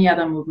any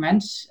other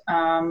movement.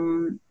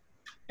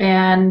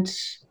 And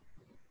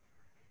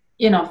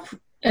you know,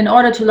 in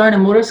order to learn a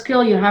motor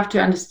skill, you have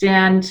to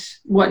understand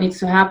what needs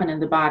to happen in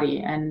the body,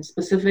 and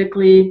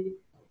specifically,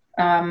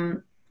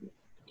 um,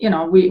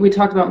 we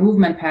talked about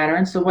movement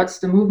patterns. So what's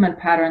the movement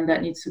pattern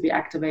that needs to be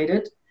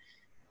activated?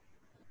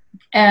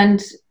 And,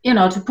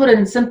 to put it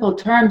in simple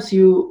terms,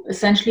 you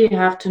essentially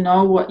have to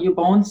know what your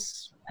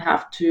bones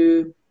have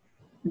to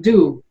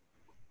do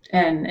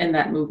in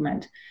that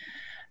movement.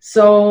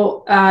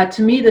 So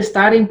to me, the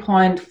starting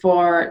point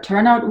for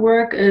turnout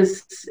work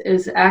is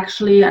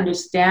actually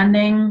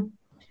understanding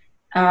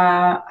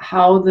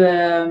how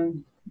the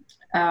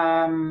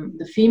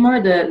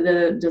femur,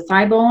 the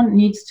thigh bone,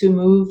 needs to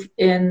move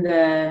in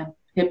the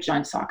hip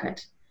joint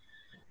socket,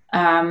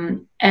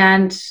 and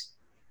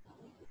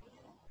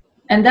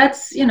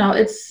that's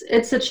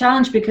it's a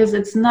challenge because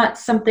it's not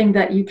something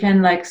that you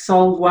can like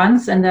solve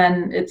once and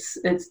then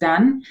it's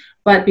done.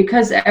 But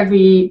because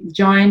every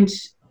joint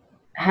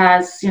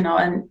has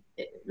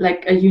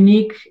like a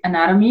unique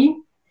anatomy,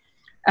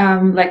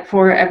 like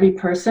for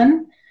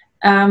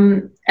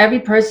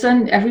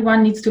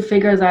everyone needs to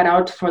figure that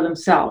out for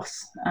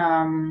themselves.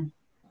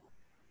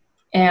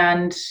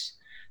 And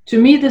to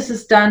me, this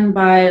is done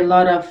by a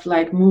lot of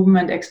like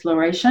movement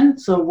exploration.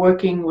 So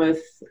working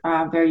with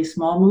very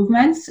small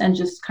movements and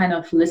just kind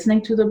of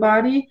listening to the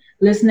body,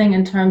 listening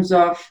in terms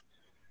of,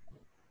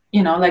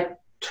 like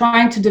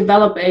trying to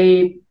develop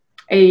a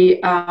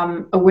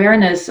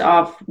awareness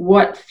of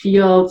what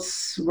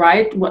feels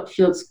right, what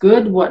feels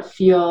good, what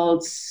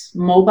feels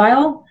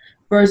mobile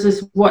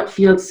versus what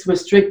feels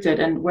restricted,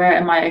 and where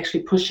am I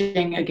actually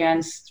pushing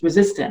against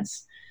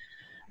resistance.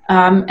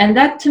 And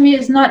that to me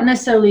is not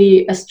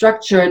necessarily a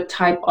structured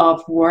type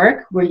of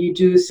work where you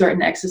do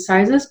certain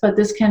exercises, but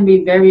this can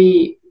be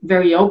very,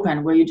 very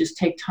open, where you just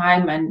take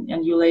time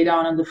and you lay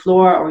down on the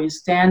floor or you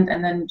stand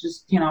and then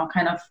just,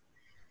 kind of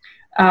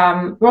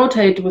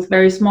rotate with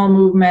very small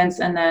movements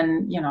and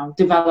then,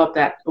 develop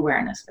that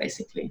awareness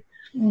basically.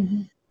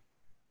 Mm-hmm.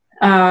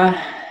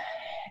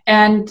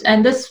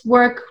 And this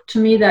work to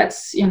me,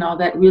 that's,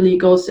 that really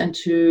goes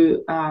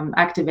into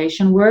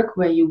activation work,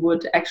 where you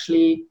would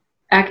actually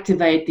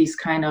activate these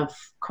kind of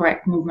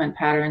correct movement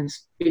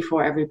patterns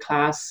before every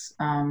class,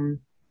 and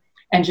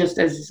just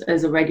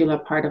as a regular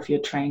part of your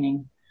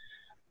training.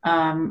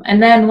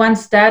 And then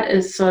once that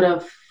is sort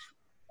of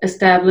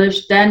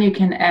established, then you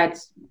can add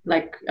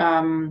like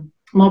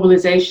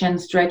mobilization,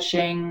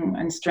 stretching,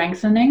 and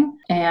strengthening.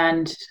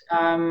 And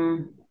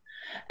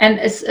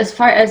as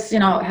far as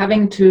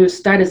having to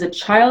start as a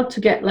child to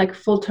get like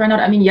full turnout,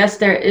 I mean, yes,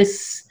 there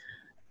is,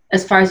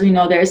 as far as we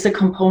know, there is a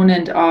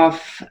component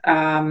of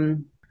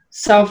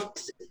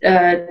soft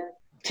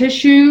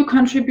tissue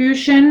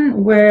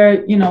contribution,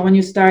 where when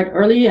you start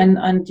early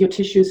and your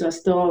tissues are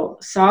still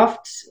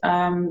soft,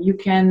 you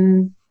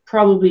can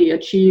probably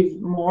achieve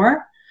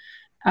more.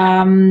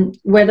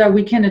 Whether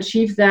we can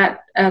achieve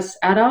that as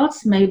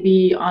adults,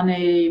 maybe on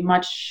a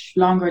much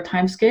longer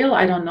time scale,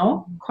 I don't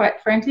know.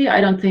 Quite frankly,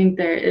 I don't think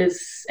there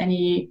is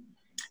any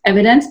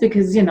evidence,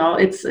 because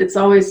it's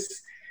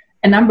always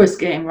a numbers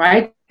game,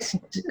 right?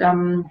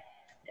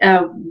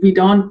 We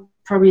don't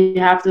probably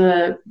have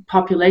the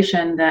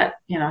population that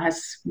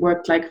has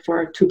worked like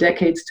for 2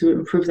 decades to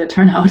improve their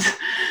turnout,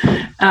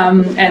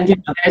 and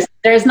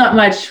there's not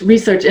much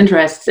research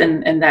interest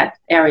in that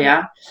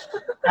area.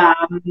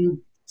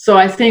 So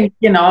I think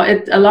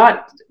it a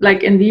lot,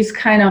 like in these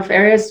kind of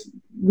areas,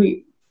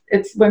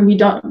 it's when we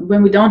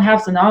don't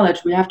have the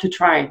knowledge, we have to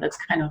try. That's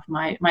kind of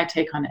my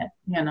take on it.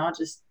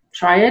 Just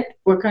try it,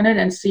 work on it,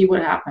 and see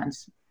what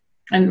happens.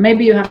 And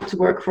maybe you have to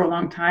work for a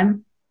long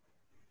time.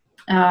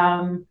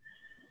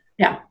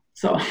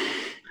 So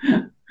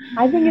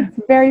I think it's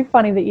very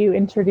funny that you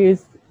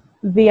introduced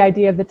the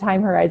idea of the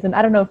time horizon.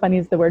 I don't know if funny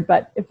is the word,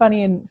 but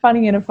funny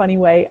in a funny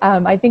way.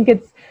 I think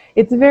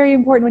it's very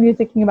important when you're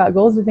thinking about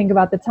goals to think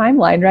about the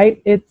timeline,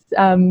 right? It's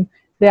the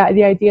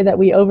idea that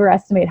we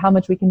overestimate how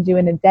much we can do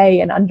in a day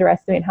and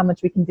underestimate how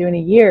much we can do in a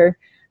year,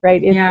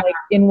 right? It's like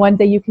in one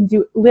day you can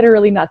do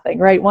literally nothing,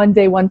 right? One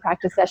day, one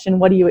practice session,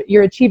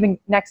 you're achieving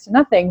next to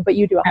nothing, but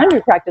you do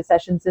 100 practice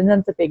sessions and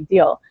that's a big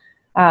deal.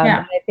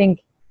 And I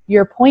think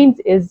your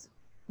point is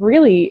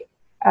really,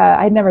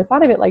 I'd never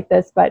thought of it like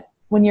this, but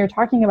when you're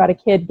talking about a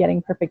kid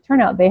getting perfect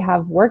turnout, they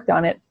have worked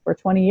on it for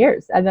 20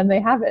 years and then they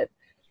have it.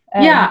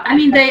 And I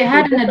mean, they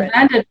had an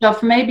advantage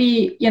of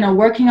maybe,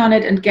 working on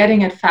it and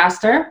getting it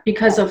faster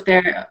because of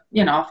their,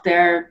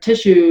 their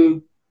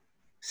tissue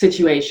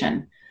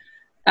situation.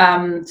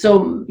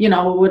 So,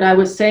 what I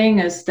was saying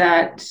is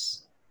that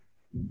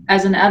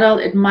as an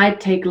adult, it might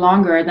take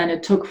longer than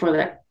it took for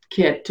that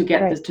kid to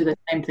get this to the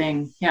same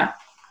thing. Yeah.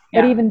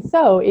 But even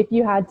so, if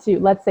you had to,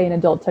 let's say an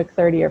adult took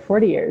 30 or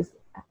 40 years,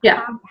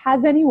 Yeah.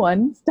 Has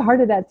anyone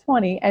started at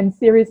 20 and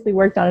seriously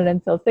worked on it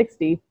until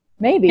 60?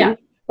 Maybe,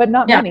 but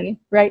not many,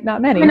 right?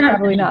 Not many,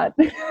 probably not.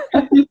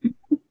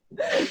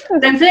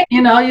 Same thing,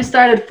 you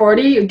start at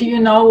 40. Do you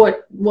know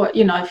what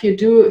if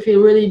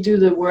you really do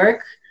the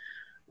work,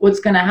 what's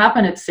going to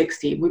happen at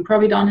 60? We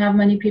probably don't have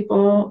many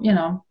people,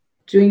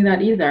 doing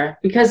that either,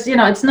 because,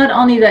 it's not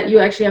only that you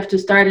actually have to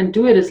start and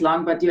do it as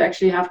long, but you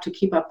actually have to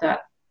keep up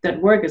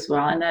that work as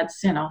well. And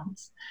that's,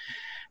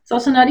 it's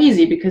also not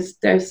easy because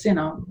there's,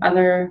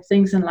 other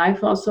things in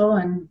life also.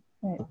 And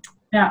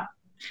right.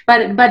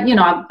 But,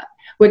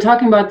 we're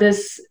talking about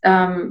this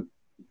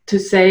to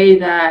say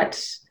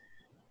that,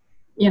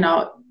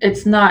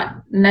 it's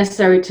not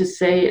necessary to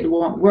say it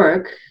won't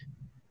work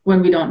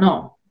when we don't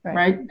know,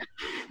 right?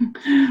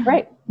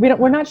 Right.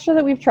 We're not sure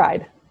that we've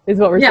tried, is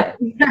what we're saying.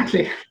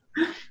 Exactly.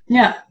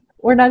 Yeah.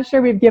 We're not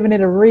sure we've given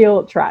it a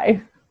real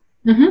try.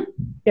 Mm-hmm.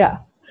 Yeah.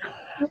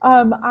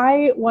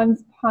 I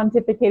once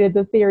pontificated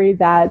the theory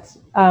that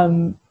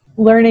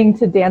learning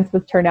to dance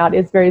with turnout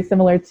is very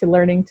similar to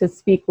learning to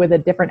speak with a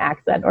different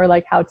accent, or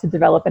like how to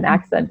develop an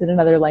accent in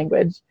another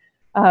language.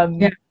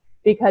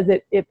 Because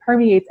it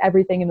permeates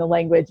everything in the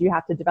language. You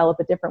have to develop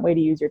a different way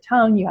to use your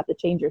tongue. You have to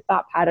change your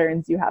thought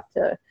patterns. You have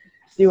to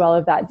do all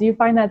of that. Do you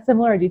find that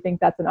similar, or do you think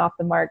that's an off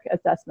the mark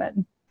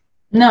assessment?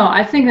 No,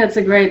 I think that's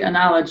a great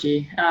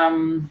analogy.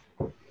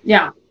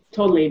 Yeah,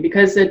 totally.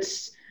 Because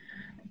it,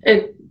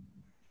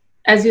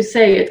 as you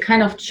say, it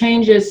kind of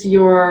changes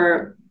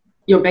your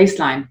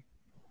baseline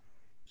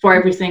for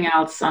everything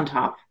else on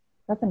top.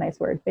 That's a nice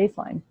word,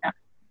 baseline.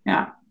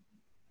 Yeah.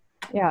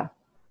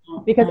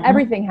 Because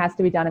everything has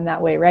to be done in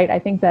that way, right? I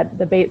think that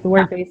the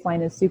word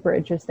baseline is super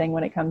interesting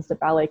when it comes to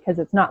ballet, because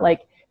it's not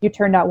like you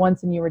turned out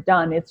once and you were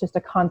done. It's just a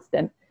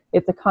constant.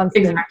 It's a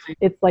constant. Exactly.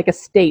 It's like a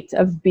state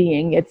of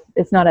being.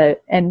 It's not an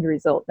end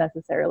result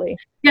necessarily.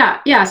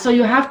 Yeah. So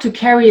you have to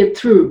carry it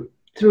through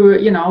to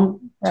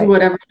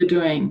whatever you're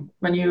doing.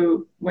 When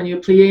you're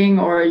playing,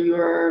 or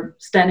you're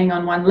standing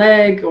on one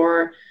leg,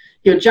 or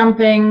you're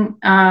jumping,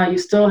 you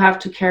still have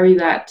to carry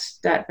that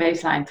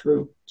baseline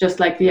through, just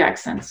like the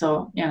accent.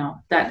 So,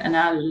 that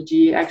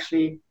analogy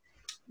actually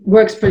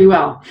works pretty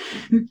well.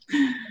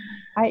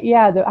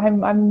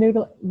 I'm new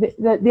to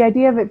the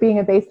idea of it being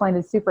a baseline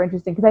is super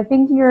interesting, because I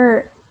think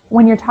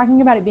when you're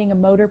talking about it being a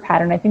motor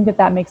pattern, I think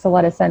that makes a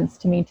lot of sense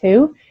to me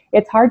too.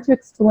 It's hard to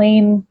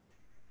explain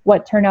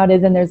what turnout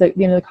is, and there's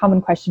the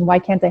common question: why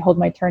can't I hold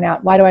my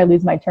turnout? Why do I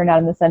lose my turnout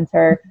in the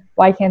center?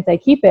 Why can't I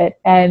keep it?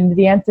 And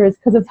the answer is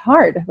because it's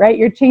hard, right?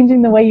 You're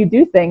changing the way you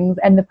do things,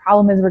 and the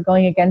problem is we're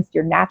going against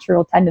your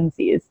natural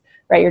tendencies,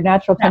 right? Your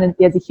natural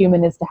tendency as a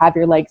human is to have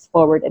your legs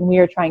forward, and we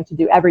are trying to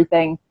do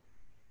everything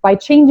by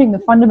changing the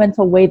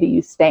fundamental way that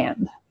you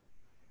stand.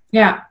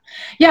 Yeah.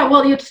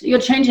 Well, you're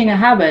changing a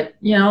habit.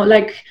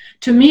 Like,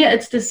 to me,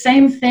 it's the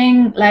same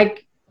thing.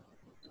 Like,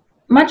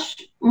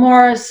 much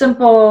more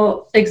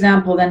simple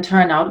example than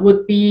turnout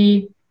would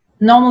be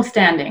normal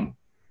standing.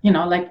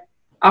 Like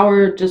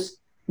our just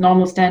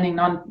normal standing,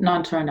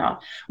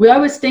 non-turnout. We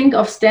always think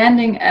of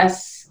standing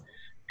as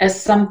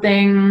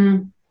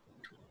something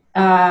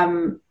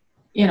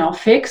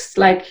fixed,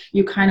 like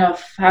you kind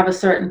of have a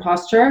certain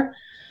posture,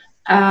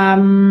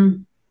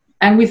 and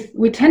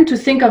we tend to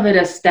think of it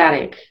as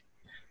static,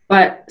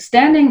 but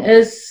standing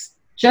is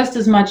just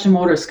as much a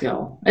motor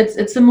skill.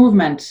 It's a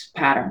movement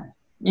pattern,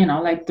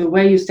 like the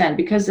way you stand,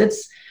 because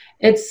it's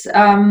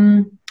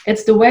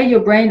the way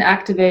your brain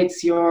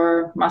activates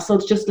your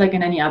muscles, just like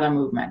in any other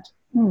movement.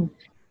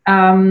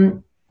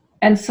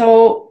 And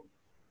so,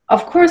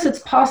 of course, it's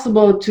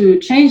possible to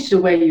change the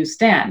way you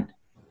stand.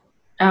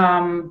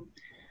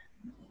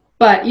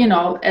 But,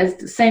 as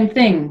the same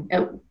thing,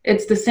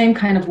 it's the same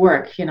kind of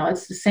work,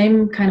 it's the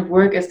same kind of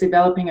work as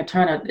developing a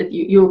turnout.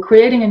 You're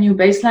creating a new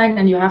baseline,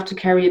 and you have to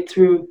carry it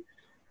through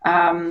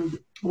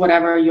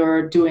whatever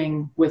you're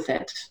doing with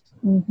it.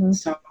 Mm-hmm.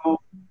 So,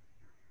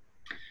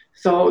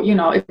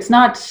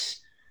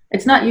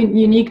 it's not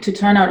unique to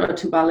turnout or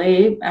to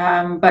ballet,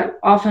 but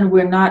often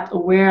we're not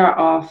aware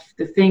of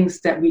the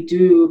things that we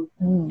do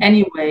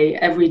anyway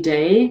every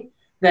day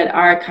that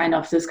are kind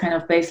of this kind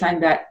of baseline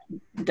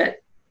that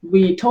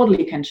we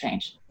totally can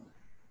change.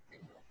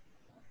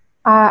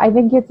 I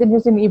think it's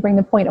interesting that you bring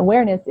the point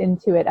awareness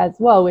into it as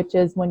well, which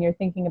is when you're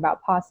thinking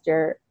about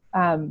posture,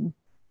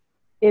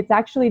 it's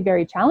actually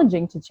very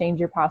challenging to change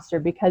your posture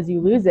because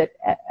you lose it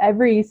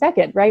every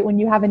second, right? When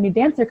you have a new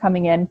dancer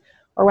coming in,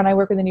 or when I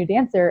work with a new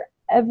dancer,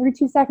 every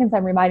 2 seconds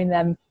I'm reminding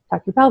them,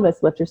 tuck your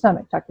pelvis, lift your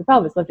stomach, tuck your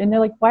pelvis, lift. And they're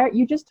like, why?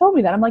 You just told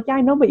me that. I'm like, yeah,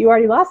 I know, but you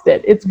already lost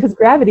it. It's because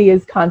gravity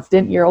is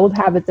constant. Your old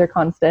habits are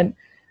constant.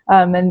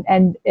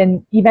 And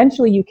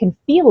eventually you can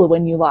feel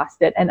when you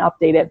lost it and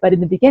update it. But in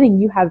the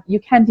beginning, you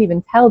can't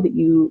even tell that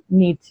you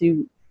need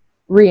to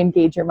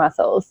re-engage your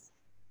muscles.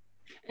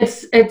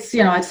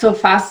 It's so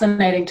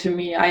fascinating to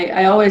me.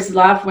 I always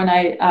laugh when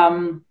I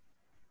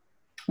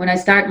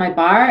start my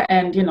bar,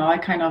 and I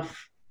kind of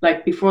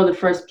like before the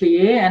first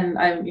plie, and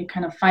I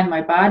kind of find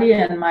my body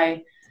and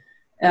my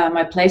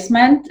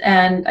placement,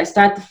 and I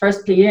start the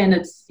first plie, and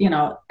it's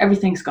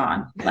everything's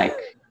gone. Like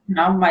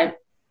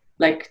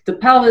like the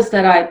pelvis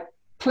that I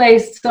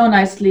placed so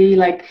nicely.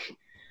 Like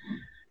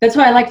that's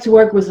why I like to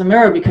work with the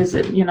mirror, because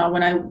it, you know,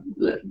 when I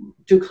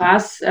do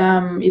class,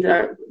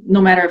 either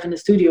no matter if in the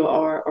studio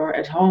or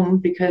at home,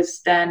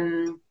 because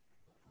then,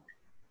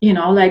 you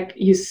know, like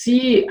you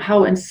see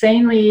how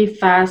insanely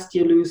fast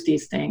you lose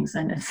these things,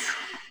 and it's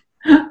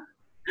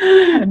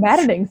kind of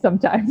maddening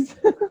sometimes.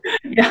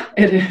 yeah,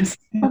 it is.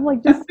 I'm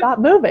like, just stop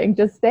moving,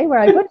 just stay where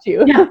I put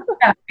you. Yeah,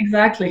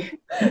 exactly.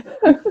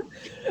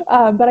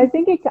 But I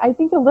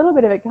think a little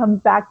bit of it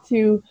comes back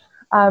to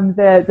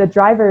the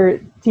driver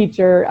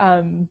teacher.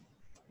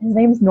 His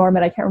name's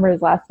Norman. I can't remember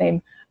his last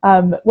name.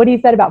 What he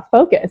said about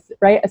focus,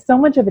 right? So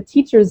much of a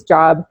teacher's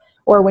job,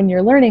 or when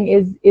you're learning,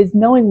 is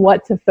knowing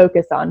what to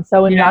focus on.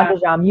 So in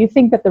Rondejam, you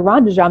think that the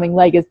Rondejamming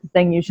leg is the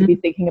thing you should be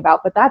thinking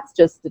about, but that's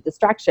just a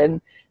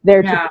distraction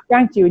there to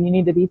distract you, and you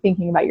need to be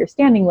thinking about your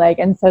standing leg.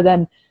 And so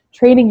then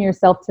training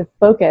yourself to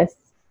focus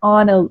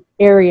on an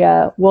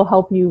area will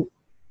help you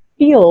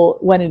feel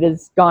when it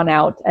has gone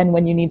out and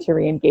when you need to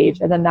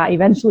re-engage, and then that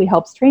eventually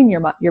helps train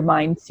your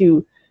mind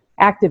to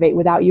activate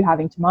without you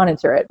having to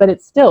monitor it. But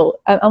it's still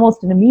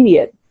almost an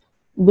immediate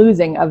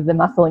losing of the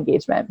muscle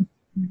engagement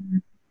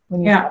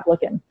when you stop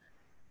looking.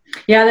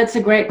 Yeah, that's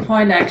a great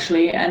point,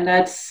 actually. And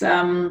that's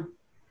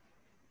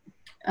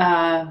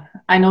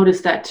I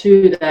noticed that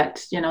too,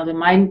 that, you know, the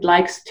mind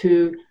likes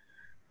to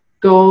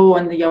go,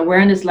 and the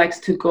awareness likes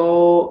to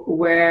go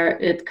where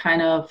it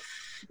kind of,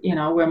 you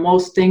know, where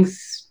most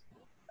things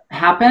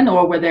happen,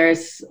 or where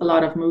there's a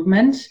lot of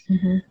movement.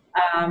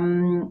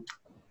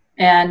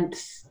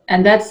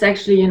 And that's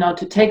actually, you know,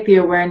 to take the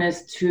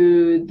awareness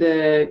to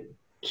the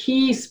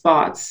key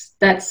spots,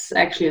 that's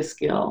actually a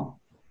skill.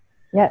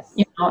 Yes.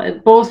 You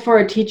know, both for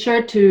a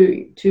teacher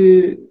to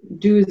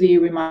do the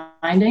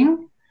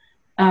reminding,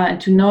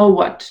 and to know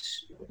what,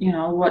 you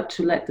know, what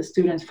to let the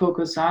students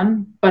focus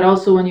on, but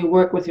also when you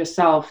work with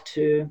yourself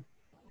to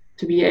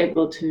be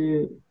able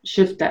to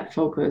shift that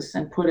focus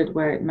and put it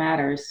where it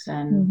matters.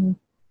 And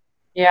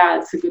yeah,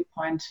 it's a good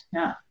point.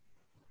 Yeah.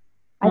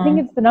 I think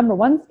it's the number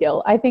one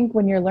skill. I think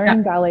when you're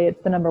learning ballet,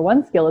 it's the number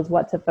one skill is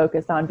what to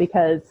focus on,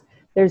 because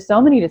there's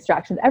so many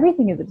distractions.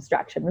 Everything is a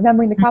distraction.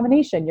 Remembering the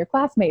combination, your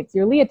classmates,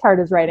 your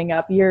leotard is riding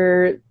up,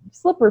 your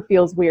slipper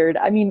feels weird.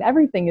 I mean,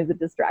 everything is a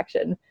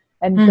distraction.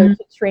 And so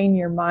to train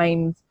your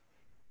mind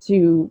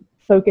to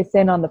focus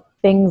in on the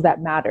things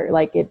that matter,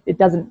 like it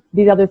doesn't,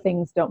 these other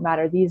things don't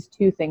matter. These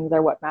two things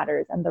are what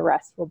matters, and the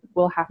rest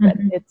will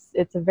happen.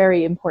 It's a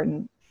very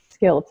important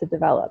skill to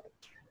develop.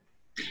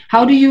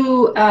 How do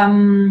you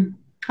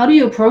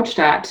approach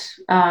that,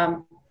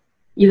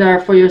 either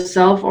for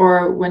yourself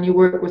or when you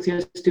work with your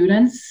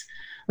students?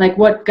 Like,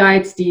 what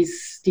guides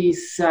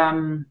these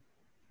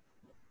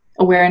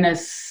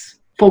awareness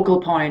focal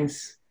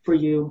points for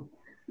you?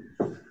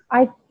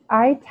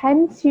 I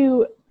tend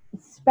to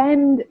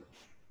spend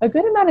a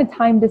good amount of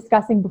time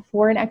discussing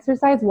before an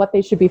exercise what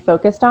they should be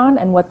focused on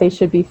and what they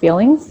should be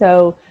feeling.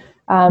 So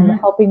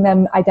helping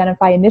them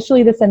identify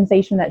initially the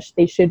sensation that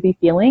they should be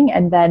feeling,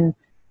 and then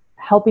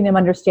helping them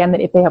understand that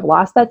if they have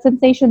lost that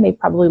sensation, they've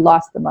probably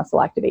lost the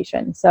muscle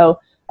activation. So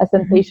a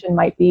sensation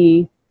might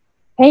be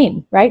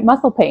pain, right?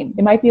 Muscle pain.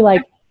 It might be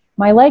like,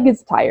 my leg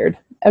is tired.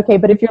 Okay,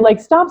 but if your leg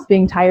stops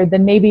being tired,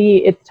 then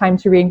maybe it's time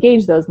to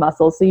re-engage those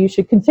muscles. So you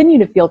should continue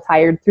to feel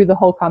tired through the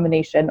whole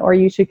combination, or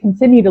you should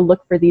continue to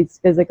look for these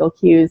physical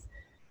cues.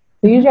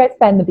 So usually I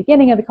spend the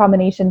beginning of the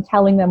combination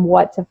telling them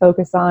what to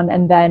focus on,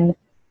 and then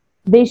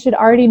they should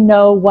already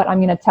know what I'm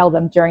going to tell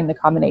them during the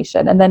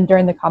combination. And then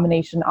during the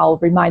combination, I'll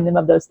remind them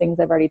of those things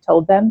I've already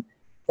told them.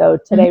 So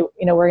today,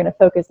 you know, we're going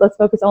to let's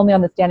focus only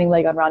on the standing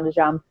leg on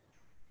Rondejam.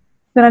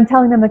 Then I'm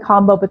telling them the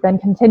combo, but then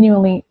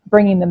continually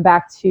bringing them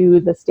back to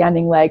the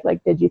standing leg.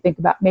 Like, did you think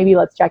about, maybe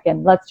let's check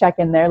in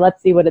there.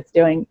 Let's see what it's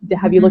doing.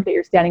 Have you looked at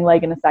your standing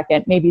leg in a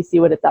second? Maybe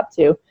see what it's up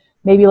to.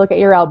 Maybe look at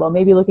your elbow,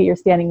 maybe look at your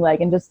standing leg,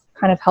 and just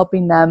kind of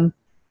helping them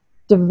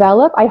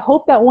develop. I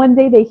hope that one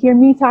day they hear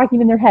me talking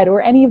in their head,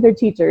 or any of their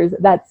teachers,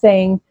 that's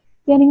saying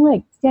standing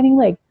leg,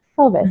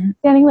 pelvis,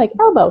 standing leg,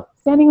 elbow,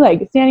 standing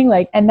leg,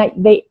 and that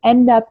they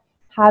end up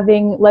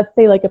having, let's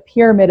say, like a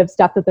pyramid of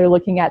stuff that they're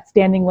looking at,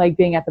 standing leg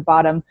being at the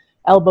bottom,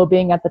 elbow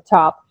being at the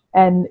top,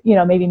 and, you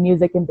know, maybe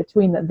music in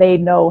between, that they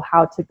know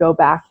how to go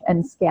back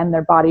and scan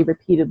their body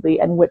repeatedly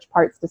and which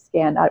parts to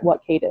scan at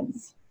what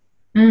cadence.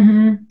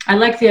 I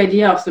like the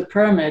idea of the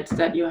pyramid,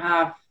 that you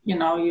have, you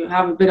know, you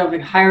have a bit of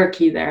a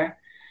hierarchy there,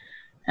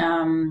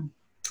 and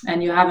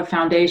you have a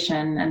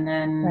foundation, and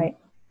then,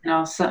 you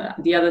know, so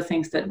the other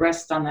things that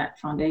rest on that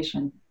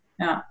foundation.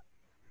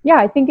 Yeah,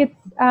 I think it's,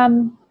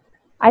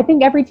 I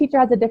think every teacher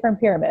has a different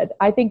pyramid.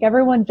 I think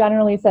everyone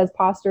generally says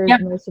posture is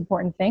the most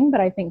important thing,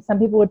 but I think some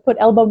people would put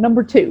elbow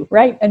number 2,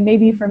 right? And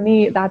maybe for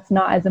me, that's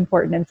not as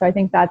important. And so I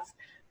think that's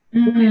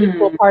the really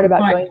cool part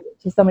about going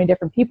to so many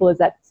different people, is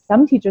that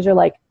some teachers are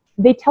like,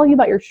 they tell you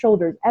about your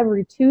shoulders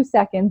every 2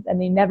 seconds,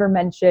 and they never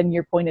mention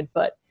your pointed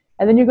foot.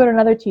 And then you go to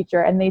another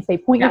teacher and they say,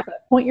 point your foot,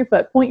 point your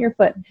foot, point your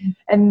foot.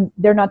 And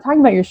they're not talking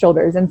about your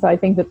shoulders. And so I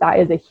think that that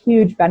is a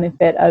huge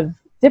benefit of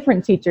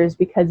different teachers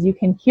because you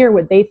can hear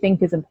what they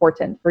think is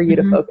important for you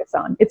to focus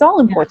on. It's all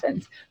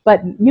important,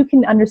 but you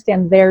can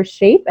understand their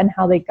shape and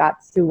how they got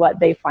to what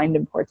they find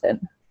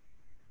important.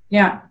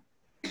 Yeah.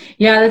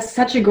 Yeah, that's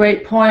such a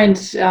great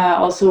point.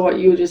 Also, what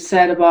you just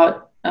said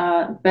about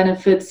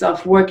benefits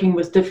of working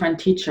with different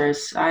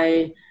teachers.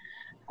 I've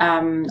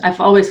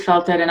always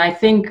felt that, and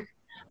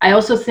I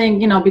also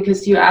think,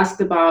 because you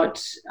asked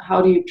about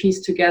how do you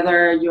piece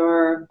together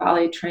your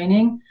ballet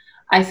training.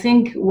 I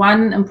think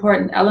one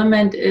important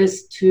element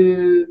is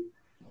to,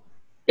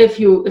 if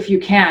you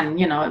can,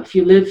 if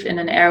you live in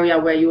an area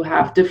where you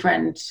have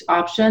different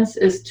options,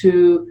 is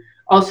to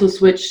also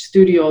switch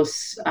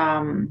studios.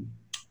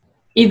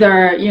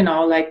 Either,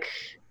 like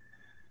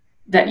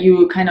that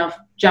you kind of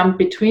jump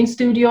between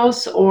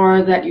studios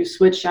or that you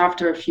switch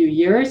after a few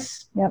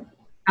years. Yep.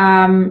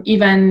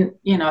 Even,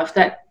 if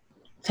that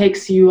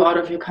takes you out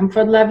of your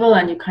comfort level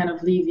and you kind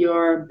of leave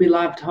your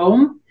beloved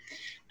home.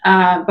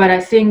 But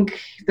I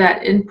think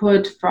that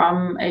input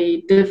from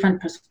a different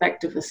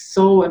perspective is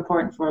so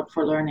important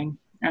for learning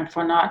and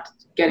for not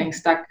getting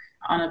stuck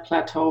on a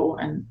plateau.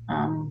 And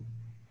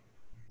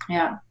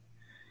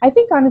I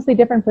think honestly,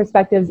 different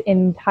perspectives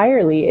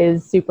entirely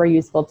is super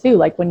useful too.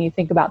 Like when you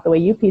think about the way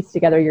you piece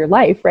together your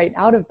life, right,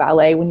 out of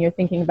ballet, when you're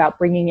thinking about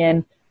bringing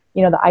in,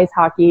 the ice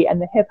hockey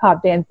and the hip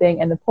hop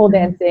dancing and the pole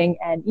dancing,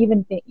 and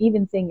even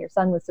seeing your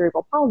son with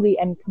cerebral palsy,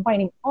 and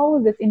combining all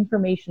of this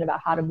information about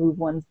how to move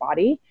one's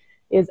body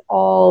is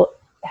all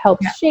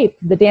helps shape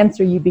the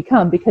dancer you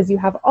become, because you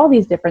have all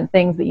these different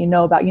things that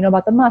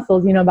about the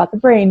muscles, about the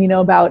brain,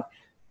 about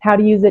how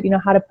to use it,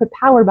 how to put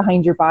power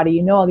behind your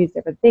body, all these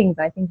different things.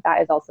 And I think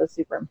that is also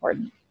super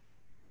important.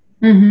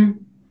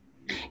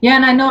 Yeah,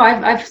 and I know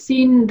I've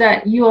seen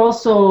that you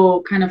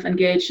also kind of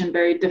engage in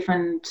very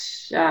different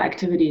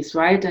activities,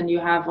 right? And you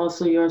have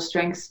also your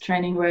strength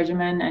training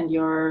regimen and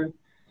your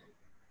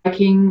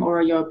biking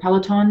or your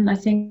Peloton, I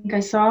think I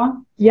saw.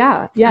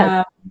 Yeah,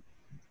 yes.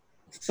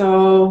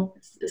 So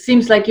it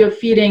seems like you're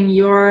feeding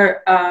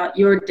your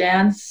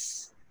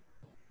dance,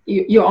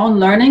 your own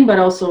learning, but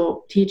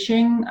also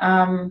teaching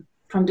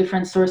from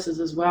different sources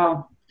as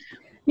well.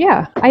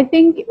 Yeah, I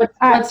think.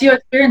 What's your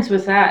experience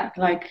with that?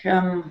 Like.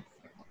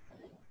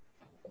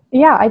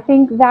 Yeah, I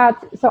think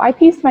that, so I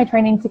pieced my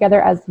training together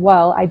as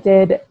well. I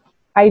did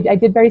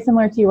very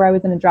similar to you, where I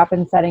was in a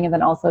drop-in setting and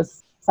then also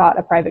sought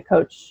a private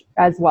coach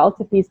as well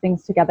to piece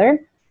things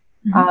together.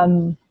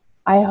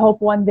 I hope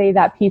one day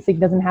that piecing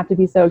doesn't have to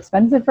be so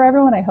expensive for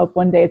everyone. I hope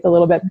one day it's a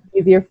little bit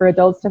easier for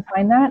adults to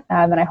find that.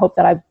 And I hope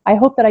that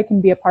I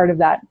can be a part of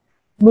that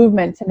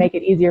movement to make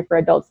it easier for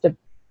adults to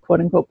quote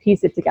unquote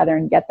piece it together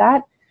and get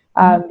that.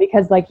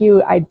 Because like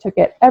you, I took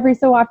it every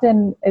so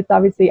often. It's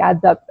obviously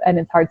adds up and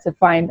it's hard to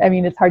find. I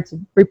mean, it's hard to,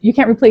 you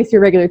can't replace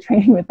your regular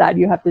training with that.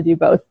 You have to do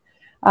both.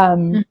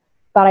 But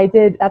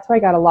that's where I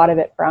got a lot of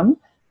it from.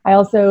 I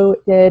also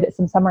did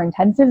some summer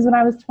intensives when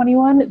I was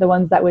 21, the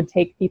ones that would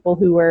take people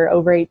who were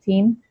over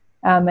 18.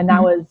 And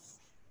that was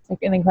like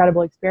an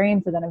incredible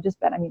experience. And then I've just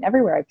been,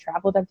 everywhere I've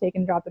traveled, I've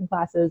taken drop-in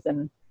classes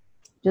and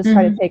just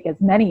try to take as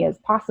many as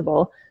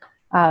possible.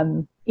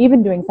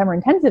 Even doing summer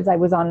intensives, I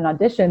was on an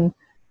audition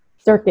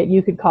circuit,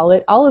 you could call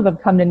it. All of them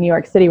come to New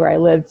York City where I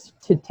lived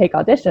to take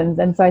auditions.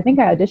 And so I think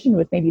I auditioned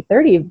with maybe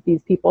 30 of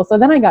these people. So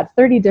then I got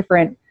 30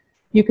 different,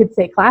 you could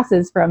say,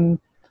 classes from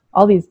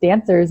all these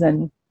dancers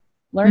and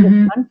learned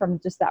a ton from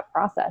just that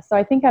process. So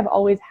I think I've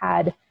always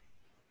had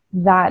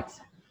that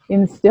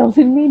instilled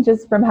in me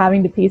just from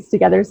having to piece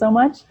together so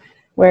much,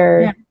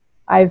 where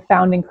I've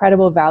found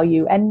incredible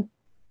value and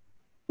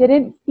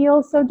didn't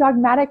feel so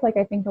dogmatic like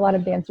I think a lot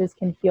of dancers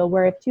can feel,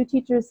 where if two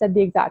teachers said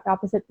the exact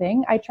opposite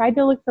thing, I tried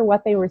to look for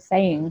what they were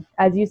saying.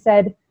 As you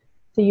said,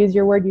 to use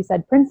your word, you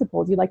said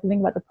principles. You like to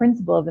think about the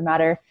principle of the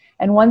matter.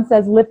 And one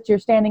says lift your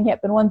standing hip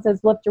and one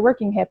says lift your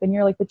working hip. And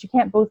you're like, but you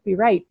can't both be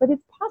right. But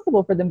it's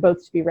possible for them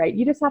both to be right.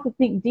 You just have to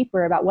think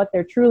deeper about what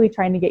they're truly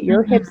trying to get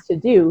your hips to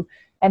do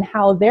and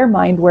how their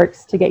mind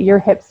works to get your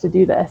hips to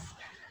do this,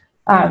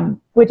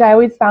 which I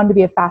always found to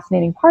be a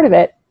fascinating part of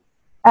it.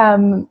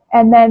 And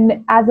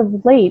then as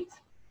of late,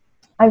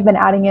 I've been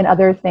adding in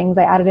other things.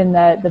 I added in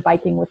the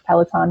biking with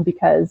Peloton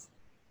because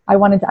I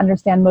wanted to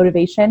understand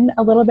motivation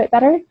a little bit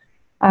better,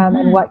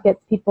 and what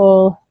gets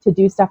people to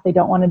do stuff they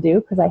don't want to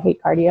do, because I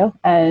hate cardio.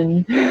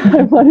 And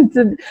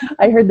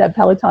I heard that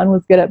Peloton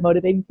was good at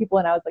motivating people,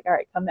 and I was like, all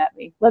right, come at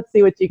me. Let's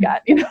see what you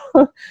got.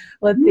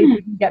 Let's see if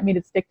you can get me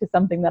to stick to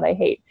something that I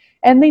hate.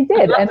 And they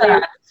did.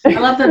 I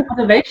love that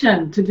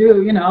motivation to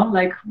do,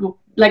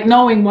 like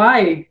knowing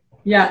why.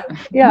 Yeah,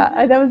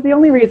 that was the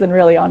only reason,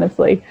 really,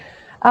 honestly.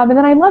 And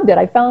then I loved it.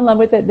 I fell in love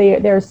with it.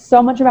 There's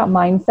so much about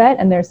mindset,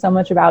 and there's so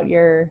much about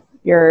your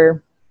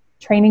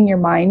training your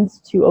mind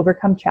to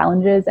overcome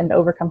challenges and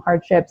overcome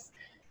hardships,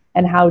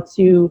 and how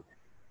to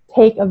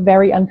take a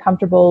very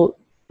uncomfortable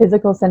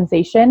physical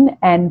sensation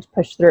and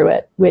push through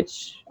it,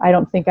 which I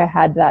don't think I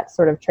had that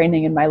sort of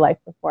training in my life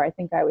before. I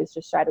think I was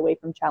just shied away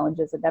from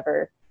challenges and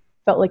never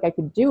felt like I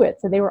could do it.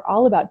 So they were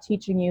all about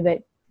teaching you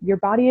that your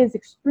body is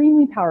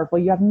extremely powerful.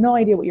 You have no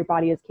idea what your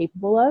body is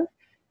capable of.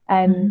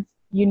 And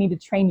you need to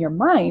train your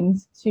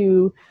mind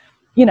to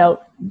you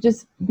know,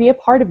 just be a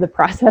part of the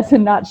process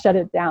and not shut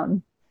it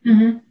down.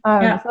 Mm-hmm.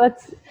 Yeah. So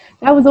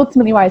that was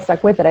ultimately why I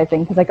stuck with it, I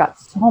think, because I got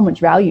so much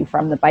value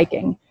from the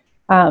biking.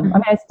 I mean,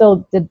 I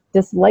still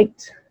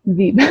disliked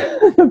the,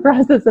 the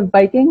process of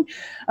biking,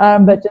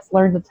 but just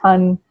learned a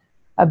ton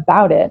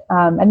about it.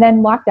 And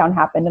then lockdown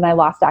happened and I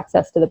lost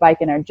access to the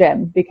bike in our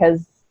gym,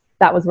 because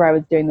that was where I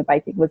was doing the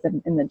biking, was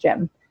in the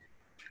gym.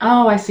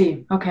 Oh, I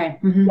see. Okay.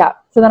 Mm-hmm. Yeah.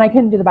 So then I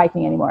couldn't do the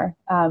biking anymore.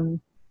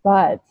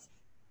 But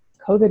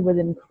COVID was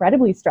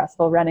incredibly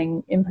stressful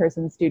running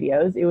in-person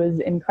studios. It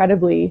was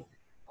incredibly,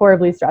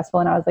 horribly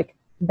stressful. And I was like,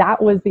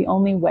 that was the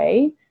only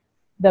way.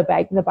 The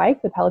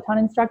Peloton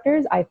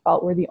instructors, I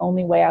felt were the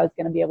only way I was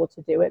going to be able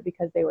to do it,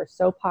 because they were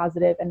so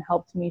positive and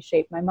helped me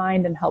shape my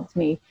mind and helped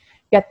me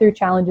get through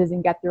challenges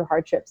and get through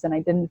hardships. And I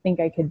didn't think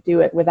I could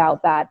do it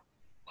without that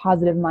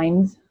positive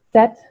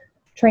mindset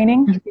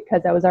training,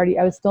 because I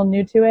was still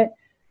new to it.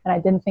 And I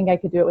didn't think I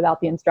could do it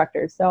without the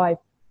instructors. So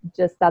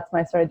that's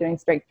when I started doing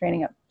strength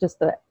training, up just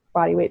the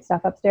body weight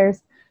stuff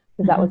upstairs,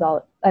 because that was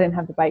all. I didn't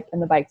have the bike,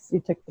 and the bikes,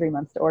 it took 3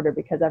 months to order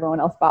because everyone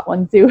else bought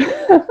one too.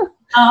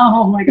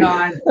 Oh my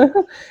God.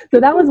 So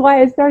that was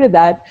why I started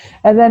that.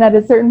 And then at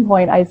a certain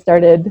point I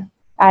started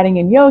adding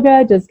in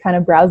yoga, just kind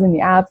of browsing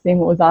the app, seeing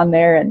what was on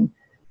there, and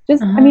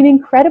just, I mean,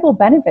 incredible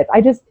benefits.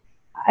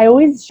 I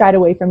always shied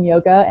away from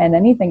yoga and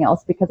anything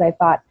else, because I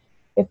thought,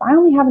 if I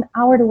only have an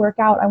hour to work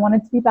out, I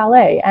wanted to be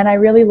ballet. And I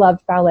really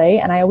loved ballet.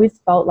 And I always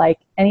felt like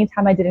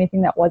anytime I did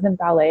anything that wasn't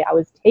ballet, I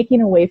was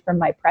taking away from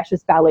my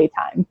precious ballet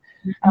time.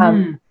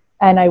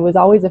 And I was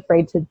always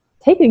afraid to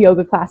take a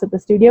yoga class at the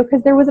studio,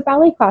 because there was a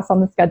ballet class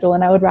on the schedule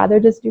and I would rather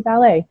just do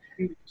ballet.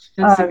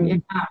 That's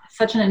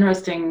such an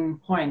interesting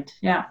point.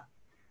 Yeah.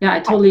 Yeah. I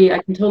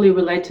can totally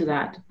relate to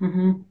that.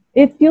 Mm-hmm.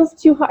 It feels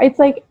too hard. It's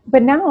like,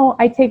 but now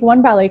I take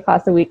one ballet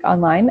class a week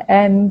online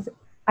and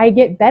I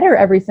get better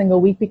every single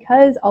week,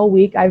 because all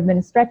week I've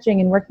been stretching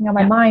and working on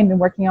my mind and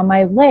working on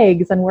my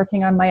legs and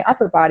working on my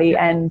upper body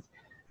and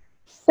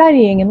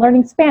studying and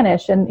learning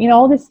Spanish and, you know,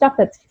 all this stuff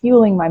that's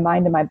fueling my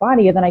mind and my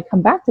body. And then I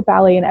come back to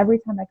ballet, and every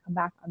time I come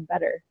back, I'm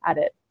better at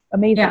it.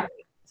 Amazingly. Yeah.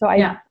 So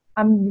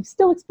I'm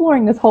still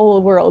exploring this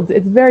whole world.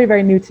 It's very,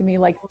 very new to me,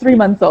 like 3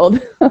 months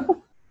old.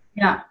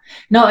 Yeah.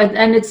 No,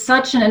 and it's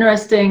such an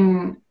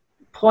interesting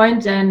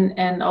point.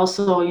 And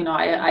also, you know,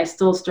 I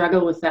still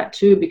struggle with that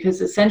too,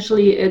 because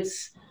essentially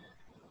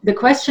the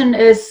question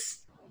is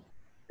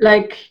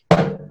like,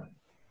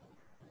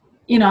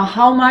 you know,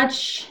 how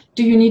much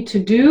do you need to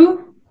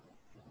do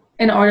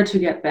in order to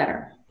get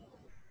better?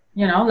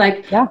 You know,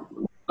 like,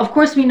 of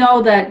course we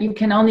know that you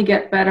can only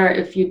get better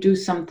if you do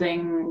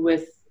something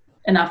with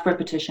enough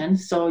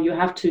repetitions. So you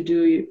have to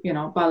do, you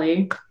know,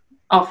 ballet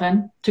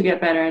often to get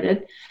better at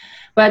it.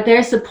 But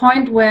there's a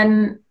point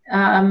when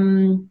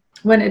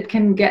it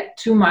can get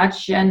too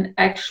much and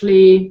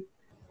actually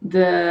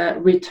the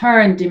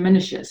return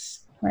diminishes.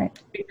 Right.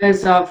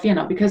 Because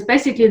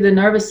basically the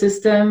nervous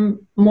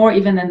system, more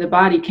even than the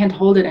body, can't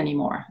hold it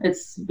anymore.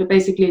 It's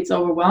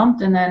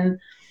overwhelmed.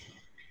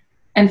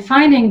 And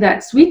finding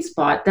that sweet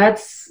spot,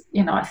 that's,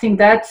 you know, I think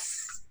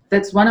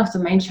that's one of the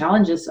main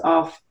challenges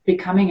of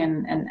becoming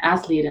an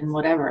athlete and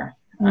whatever,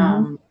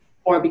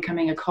 or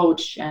becoming a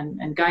coach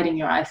and guiding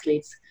your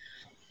athletes.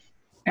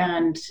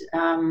 And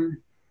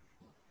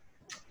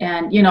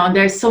you know,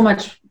 there's so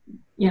much,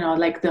 you know,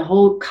 like the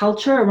whole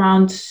culture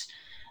around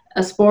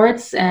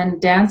sports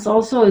and dance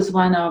also is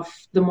one of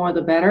the more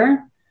the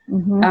better.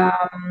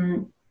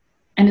 And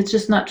it's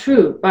just not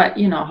true. But,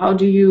 you know, how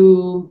do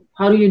you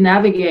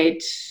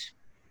navigate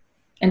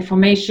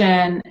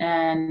information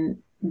and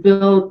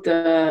build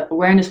the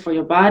awareness for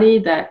your body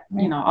that,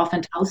 you know,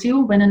 often tells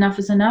you when enough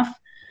is enough?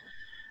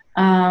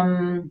 I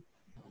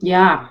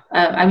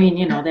mean,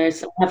 you know, I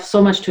have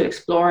so much to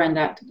explore in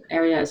that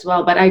area as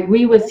well. But I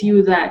agree with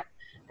you that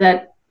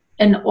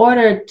in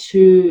order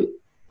to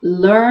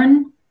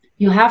learn,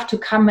 you have to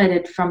come at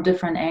it from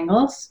different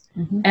angles.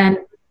 And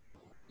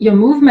your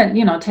movement,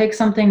 you know, take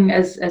something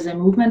as a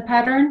movement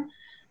pattern.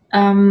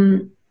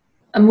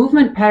 A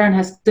movement pattern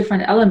has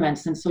different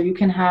elements. And so you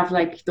can have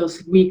like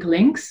those weak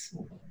links.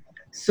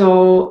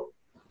 So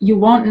you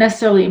won't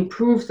necessarily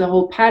improve the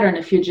whole pattern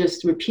if you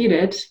just repeat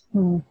it.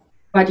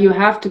 But you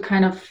have to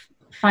kind of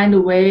find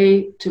a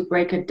way to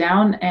break it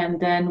down and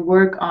then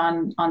work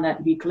on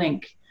that weak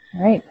link.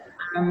 Right.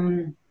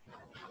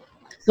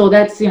 So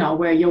that's, you know,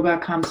 where yoga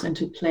comes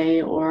into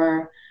play,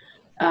 or,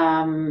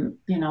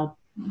 you know,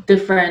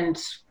 different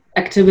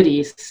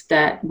activities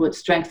that would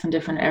strengthen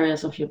different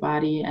areas of your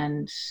body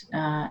and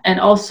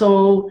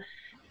also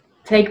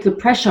take the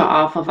pressure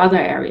off of other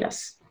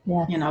areas.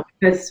 You know,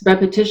 because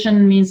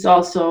repetition means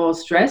also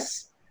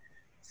stress.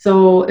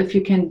 So if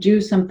you can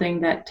do something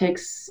that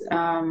takes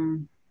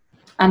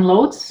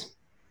unloads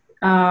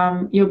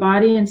your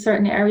body in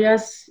certain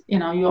areas, you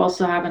know, you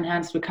also have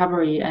enhanced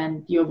recovery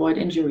and you avoid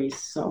injuries.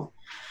 So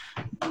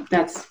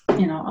that's,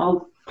 you know,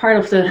 all part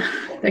of the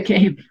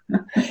game.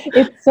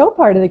 It's so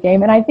part of the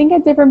game. And I think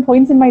at different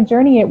points in my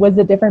journey, it was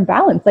a different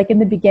balance. Like in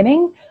the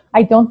beginning,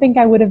 I don't think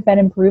I would have been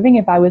improving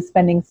if I was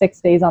spending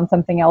 6 days on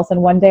something else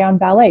and 1 day on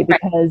ballet,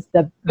 because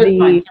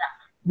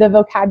the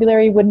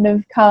vocabulary wouldn't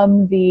have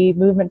come, the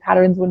movement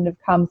patterns wouldn't have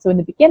come. So in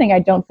the beginning, I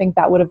don't think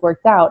that would have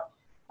worked out.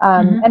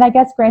 And I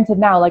guess granted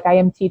now, like I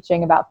am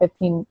teaching about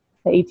 15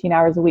 to 18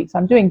 hours a week. So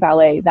I'm doing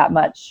ballet that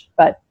much,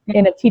 but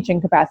in a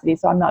teaching capacity.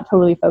 So I'm not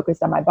totally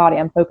focused on my body.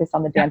 I'm focused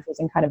on the dancers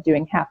and kind of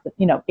doing half the,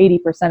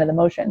 80% of the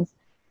motions.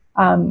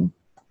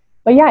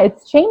 But yeah,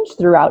 it's changed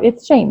throughout.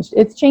 It's changed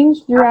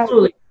throughout.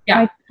 Absolutely.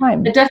 Yeah. My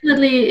time.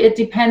 It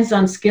depends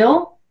on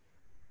skill.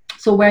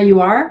 So where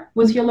you are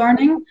with your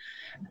learning.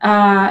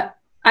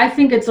 I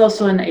think it's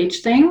also an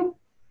age thing.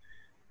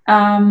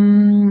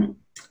 And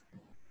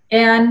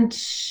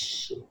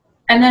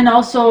then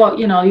also,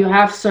 you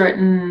have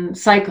certain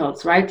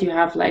cycles, right? You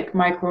have like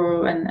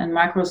micro and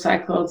macro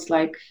cycles,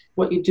 like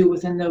what you do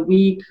within the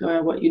week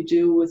or what you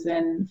do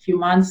within a few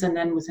months and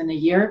then within a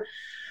year.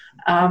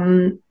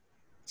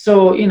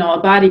 So, a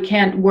body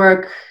can't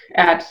work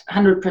at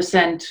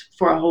 100%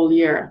 for a whole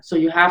year. So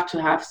you have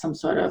to have some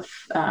sort of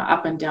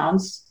up and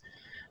downs,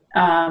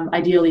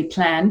 ideally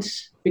planned,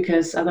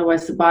 because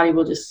otherwise the body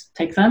will just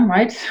take them,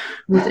 right?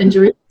 With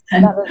injury.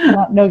 And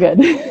no good.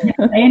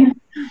 pain.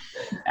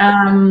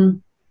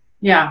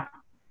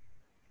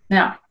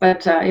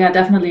 But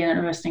definitely an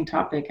interesting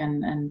topic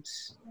and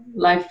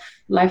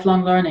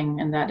lifelong learning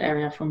in that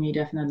area for me,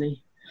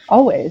 definitely.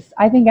 Always.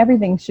 I think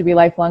everything should be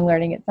lifelong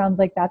learning. It sounds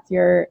like that's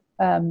your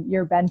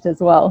bent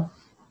as well.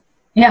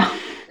 Yeah.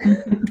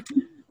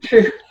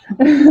 True.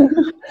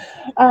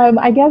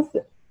 I guess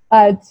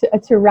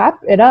to wrap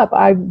it up,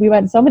 we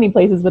went so many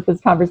places with this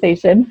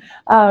conversation.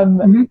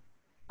 One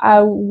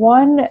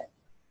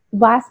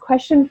last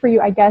question for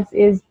you, I guess,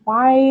 is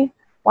why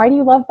do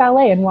you love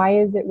ballet, and why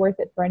is it worth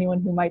it for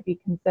anyone who might be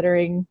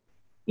considering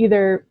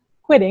either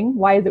quitting?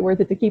 Why is it worth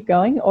it to keep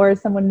going? Or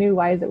someone new,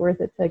 why is it worth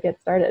it to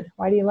get started?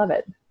 Why do you love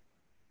it?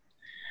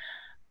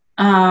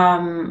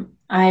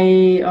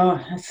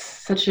 That's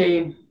such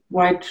a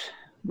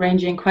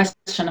wide-ranging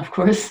question, of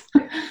course.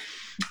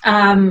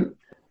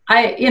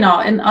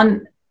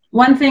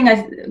 One thing,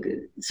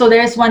 so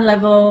there's one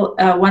level,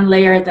 one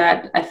layer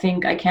that I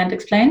think I can't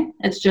explain.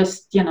 It's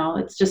just,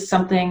 it's just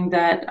something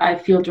that I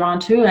feel drawn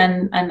to,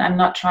 and I'm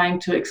not trying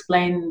to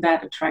explain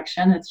that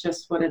attraction. It's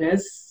just what it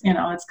is.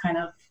 It's kind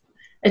of,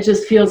 it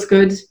just feels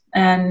good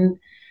and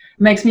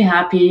makes me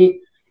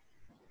happy,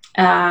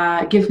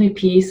 gives me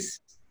peace.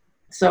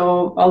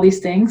 So all these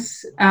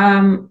things.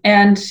 And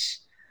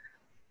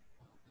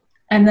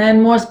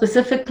then more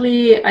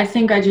specifically, I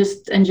think I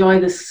just enjoy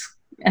this.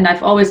 And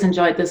I've always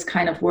enjoyed this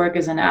kind of work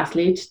as an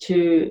athlete,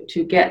 to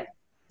get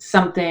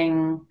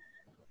something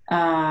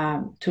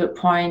to a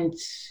point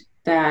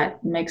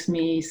that makes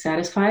me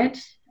satisfied,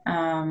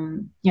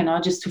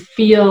 just to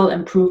feel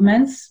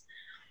improvements,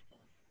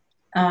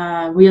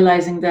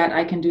 realizing that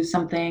I can do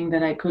something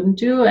that I couldn't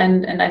do.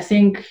 And I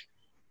think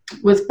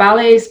with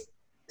ballets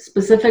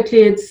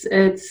specifically,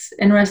 it's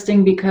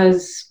interesting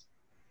because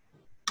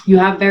you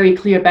have very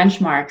clear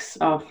benchmarks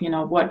of,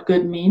 what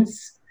good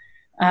means.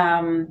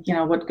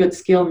 What good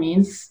skill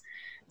means.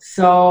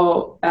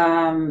 So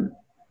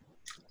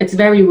it's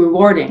very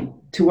rewarding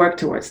to work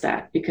towards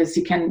that, because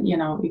you can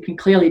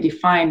clearly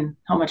define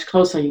how much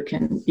closer you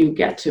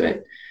get to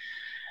it.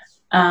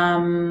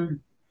 And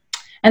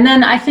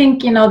then I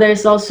think,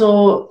 there's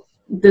also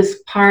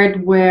this part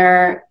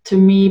where, to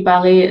me,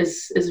 ballet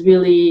is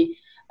really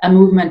a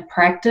movement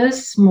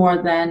practice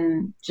more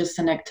than just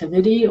an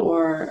activity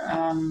or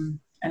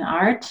an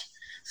art.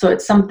 So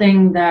it's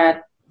something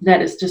that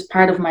is just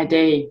part of my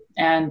day,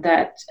 and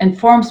that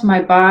informs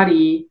my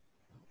body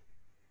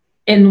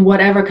in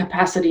whatever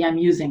capacity I'm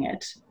using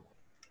it.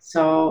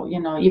 So,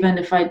 even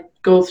if I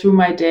go through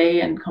my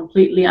day in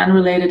completely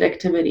unrelated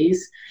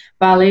activities,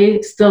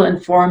 ballet still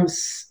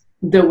informs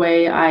the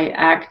way I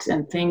act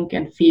and think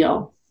and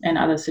feel in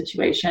other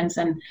situations.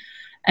 And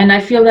I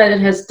feel that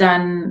it has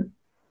done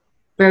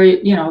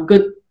very,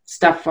 good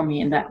stuff for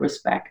me in that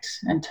respect,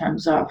 in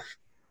terms of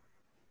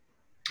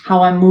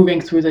how I'm moving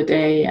through the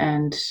day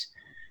and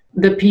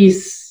the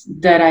peace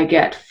that I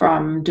get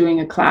from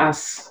doing a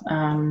class.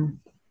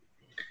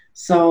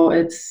 So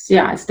it's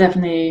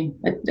definitely,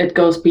 it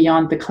goes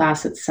beyond the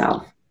class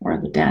itself or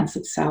the dance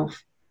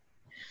itself.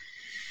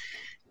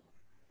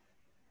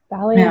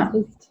 Ballet is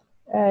just,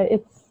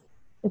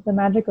 it's a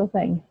magical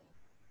thing.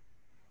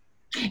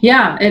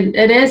 Yeah,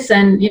 it is.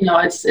 And,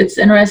 it's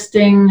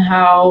interesting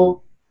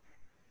how,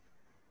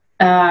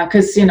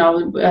 because,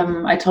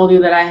 I told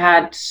you that I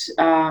had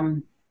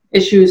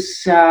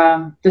issues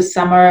this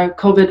summer,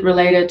 COVID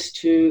related,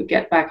 to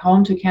get back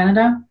home to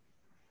Canada.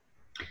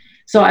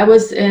 So I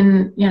was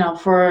in,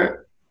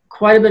 for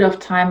quite a bit of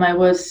time, I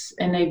was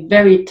in a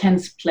very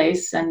tense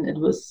place, and it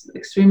was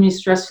extremely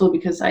stressful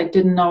because I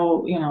didn't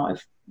know,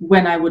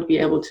 when I would be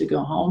able to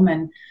go home.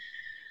 And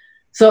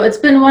so it's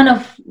been one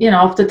of,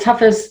 of the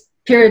toughest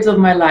periods of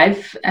my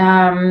life.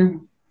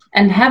 And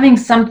having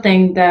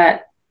something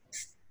that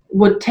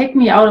would take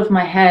me out of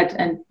my head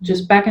and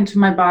just back into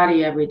my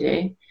body every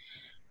day,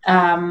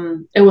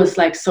 it was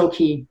like so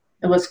key.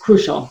 It was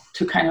crucial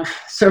to kind of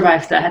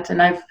survive that.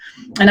 And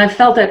I've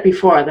felt that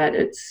before, that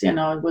it's,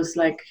 it was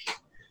like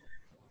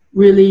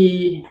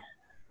really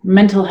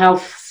mental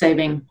health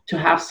saving to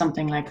have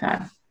something like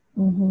that.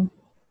 Mm-hmm.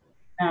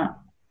 Yeah.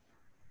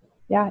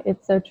 Yeah,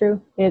 it's so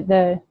true.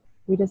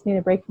 We just need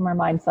a break from our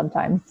minds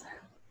sometimes.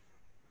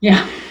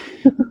 Yeah.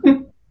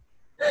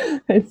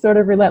 It's sort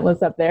of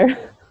relentless up there.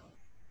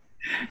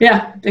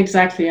 Yeah,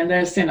 exactly. And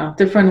there's,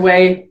 different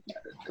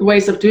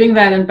ways of doing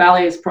that, and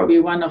ballet is probably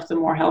one of the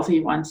more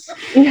healthy ones.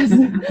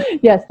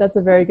 Yes, that's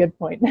a very good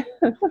point.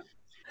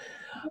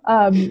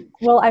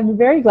 Well, I'm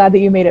very glad that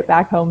you made it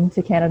back home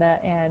to Canada,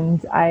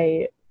 and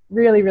I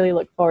really, really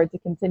look forward to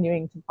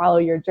continuing to follow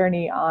your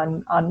journey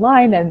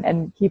online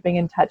and keeping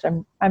in touch.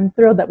 I'm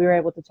thrilled that we were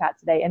able to chat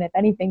today. And if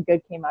anything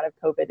good came out of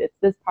COVID, it's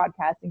this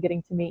podcast and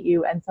getting to meet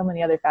you and so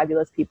many other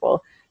fabulous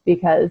people,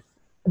 because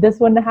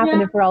this wouldn't have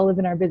happened if we're all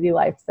living our busy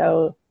life.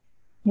 So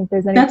if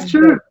there's anything That's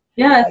true.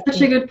 Yeah, it's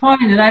such a good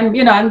point. And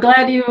I'm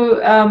glad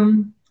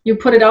you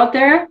put it out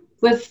there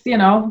with,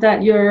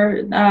 that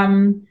you're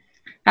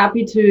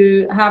happy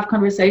to have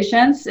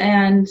conversations,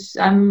 and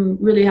I'm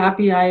really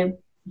happy I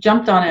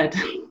jumped on it.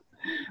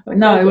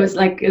 No, it was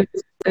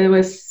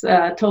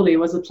totally, it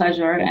was a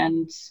pleasure.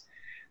 And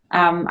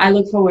I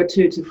look forward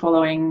to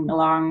following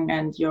along,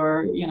 and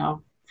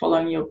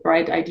following your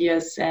bright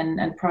ideas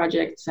and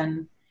projects,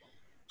 and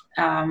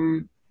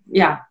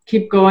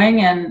keep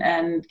going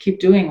and keep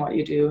doing what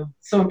you do.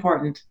 So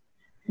important.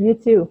 You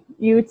too.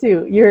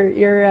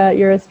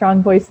 You're a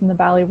strong voice in the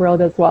ballet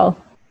world as well.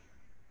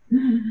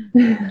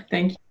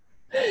 Thank you.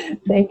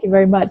 Thank you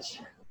very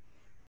much.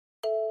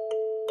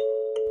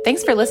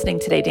 Thanks for listening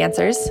today,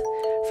 dancers.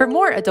 For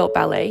more adult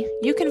ballet,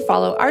 you can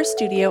follow our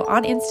studio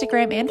on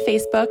Instagram and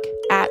Facebook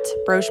at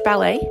Broche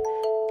Ballet.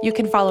 You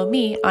can follow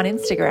me on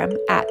Instagram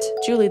at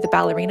Julie the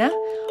Ballerina,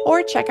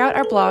 or check out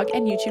our blog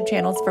and YouTube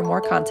channels for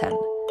more content.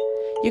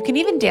 You can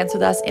even dance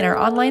with us in our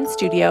online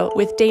studio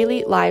with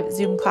daily live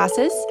Zoom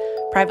classes,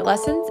 private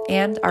lessons,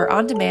 and our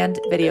on-demand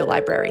video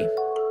library.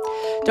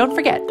 Don't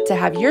forget to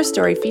have your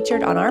story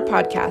featured on our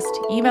podcast.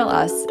 Email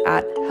us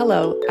at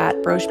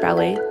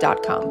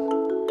hello@brocheballet.com.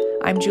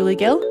 I'm Julie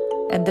Gill,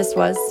 and this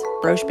was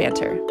Broche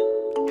Banter.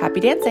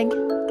 Happy dancing!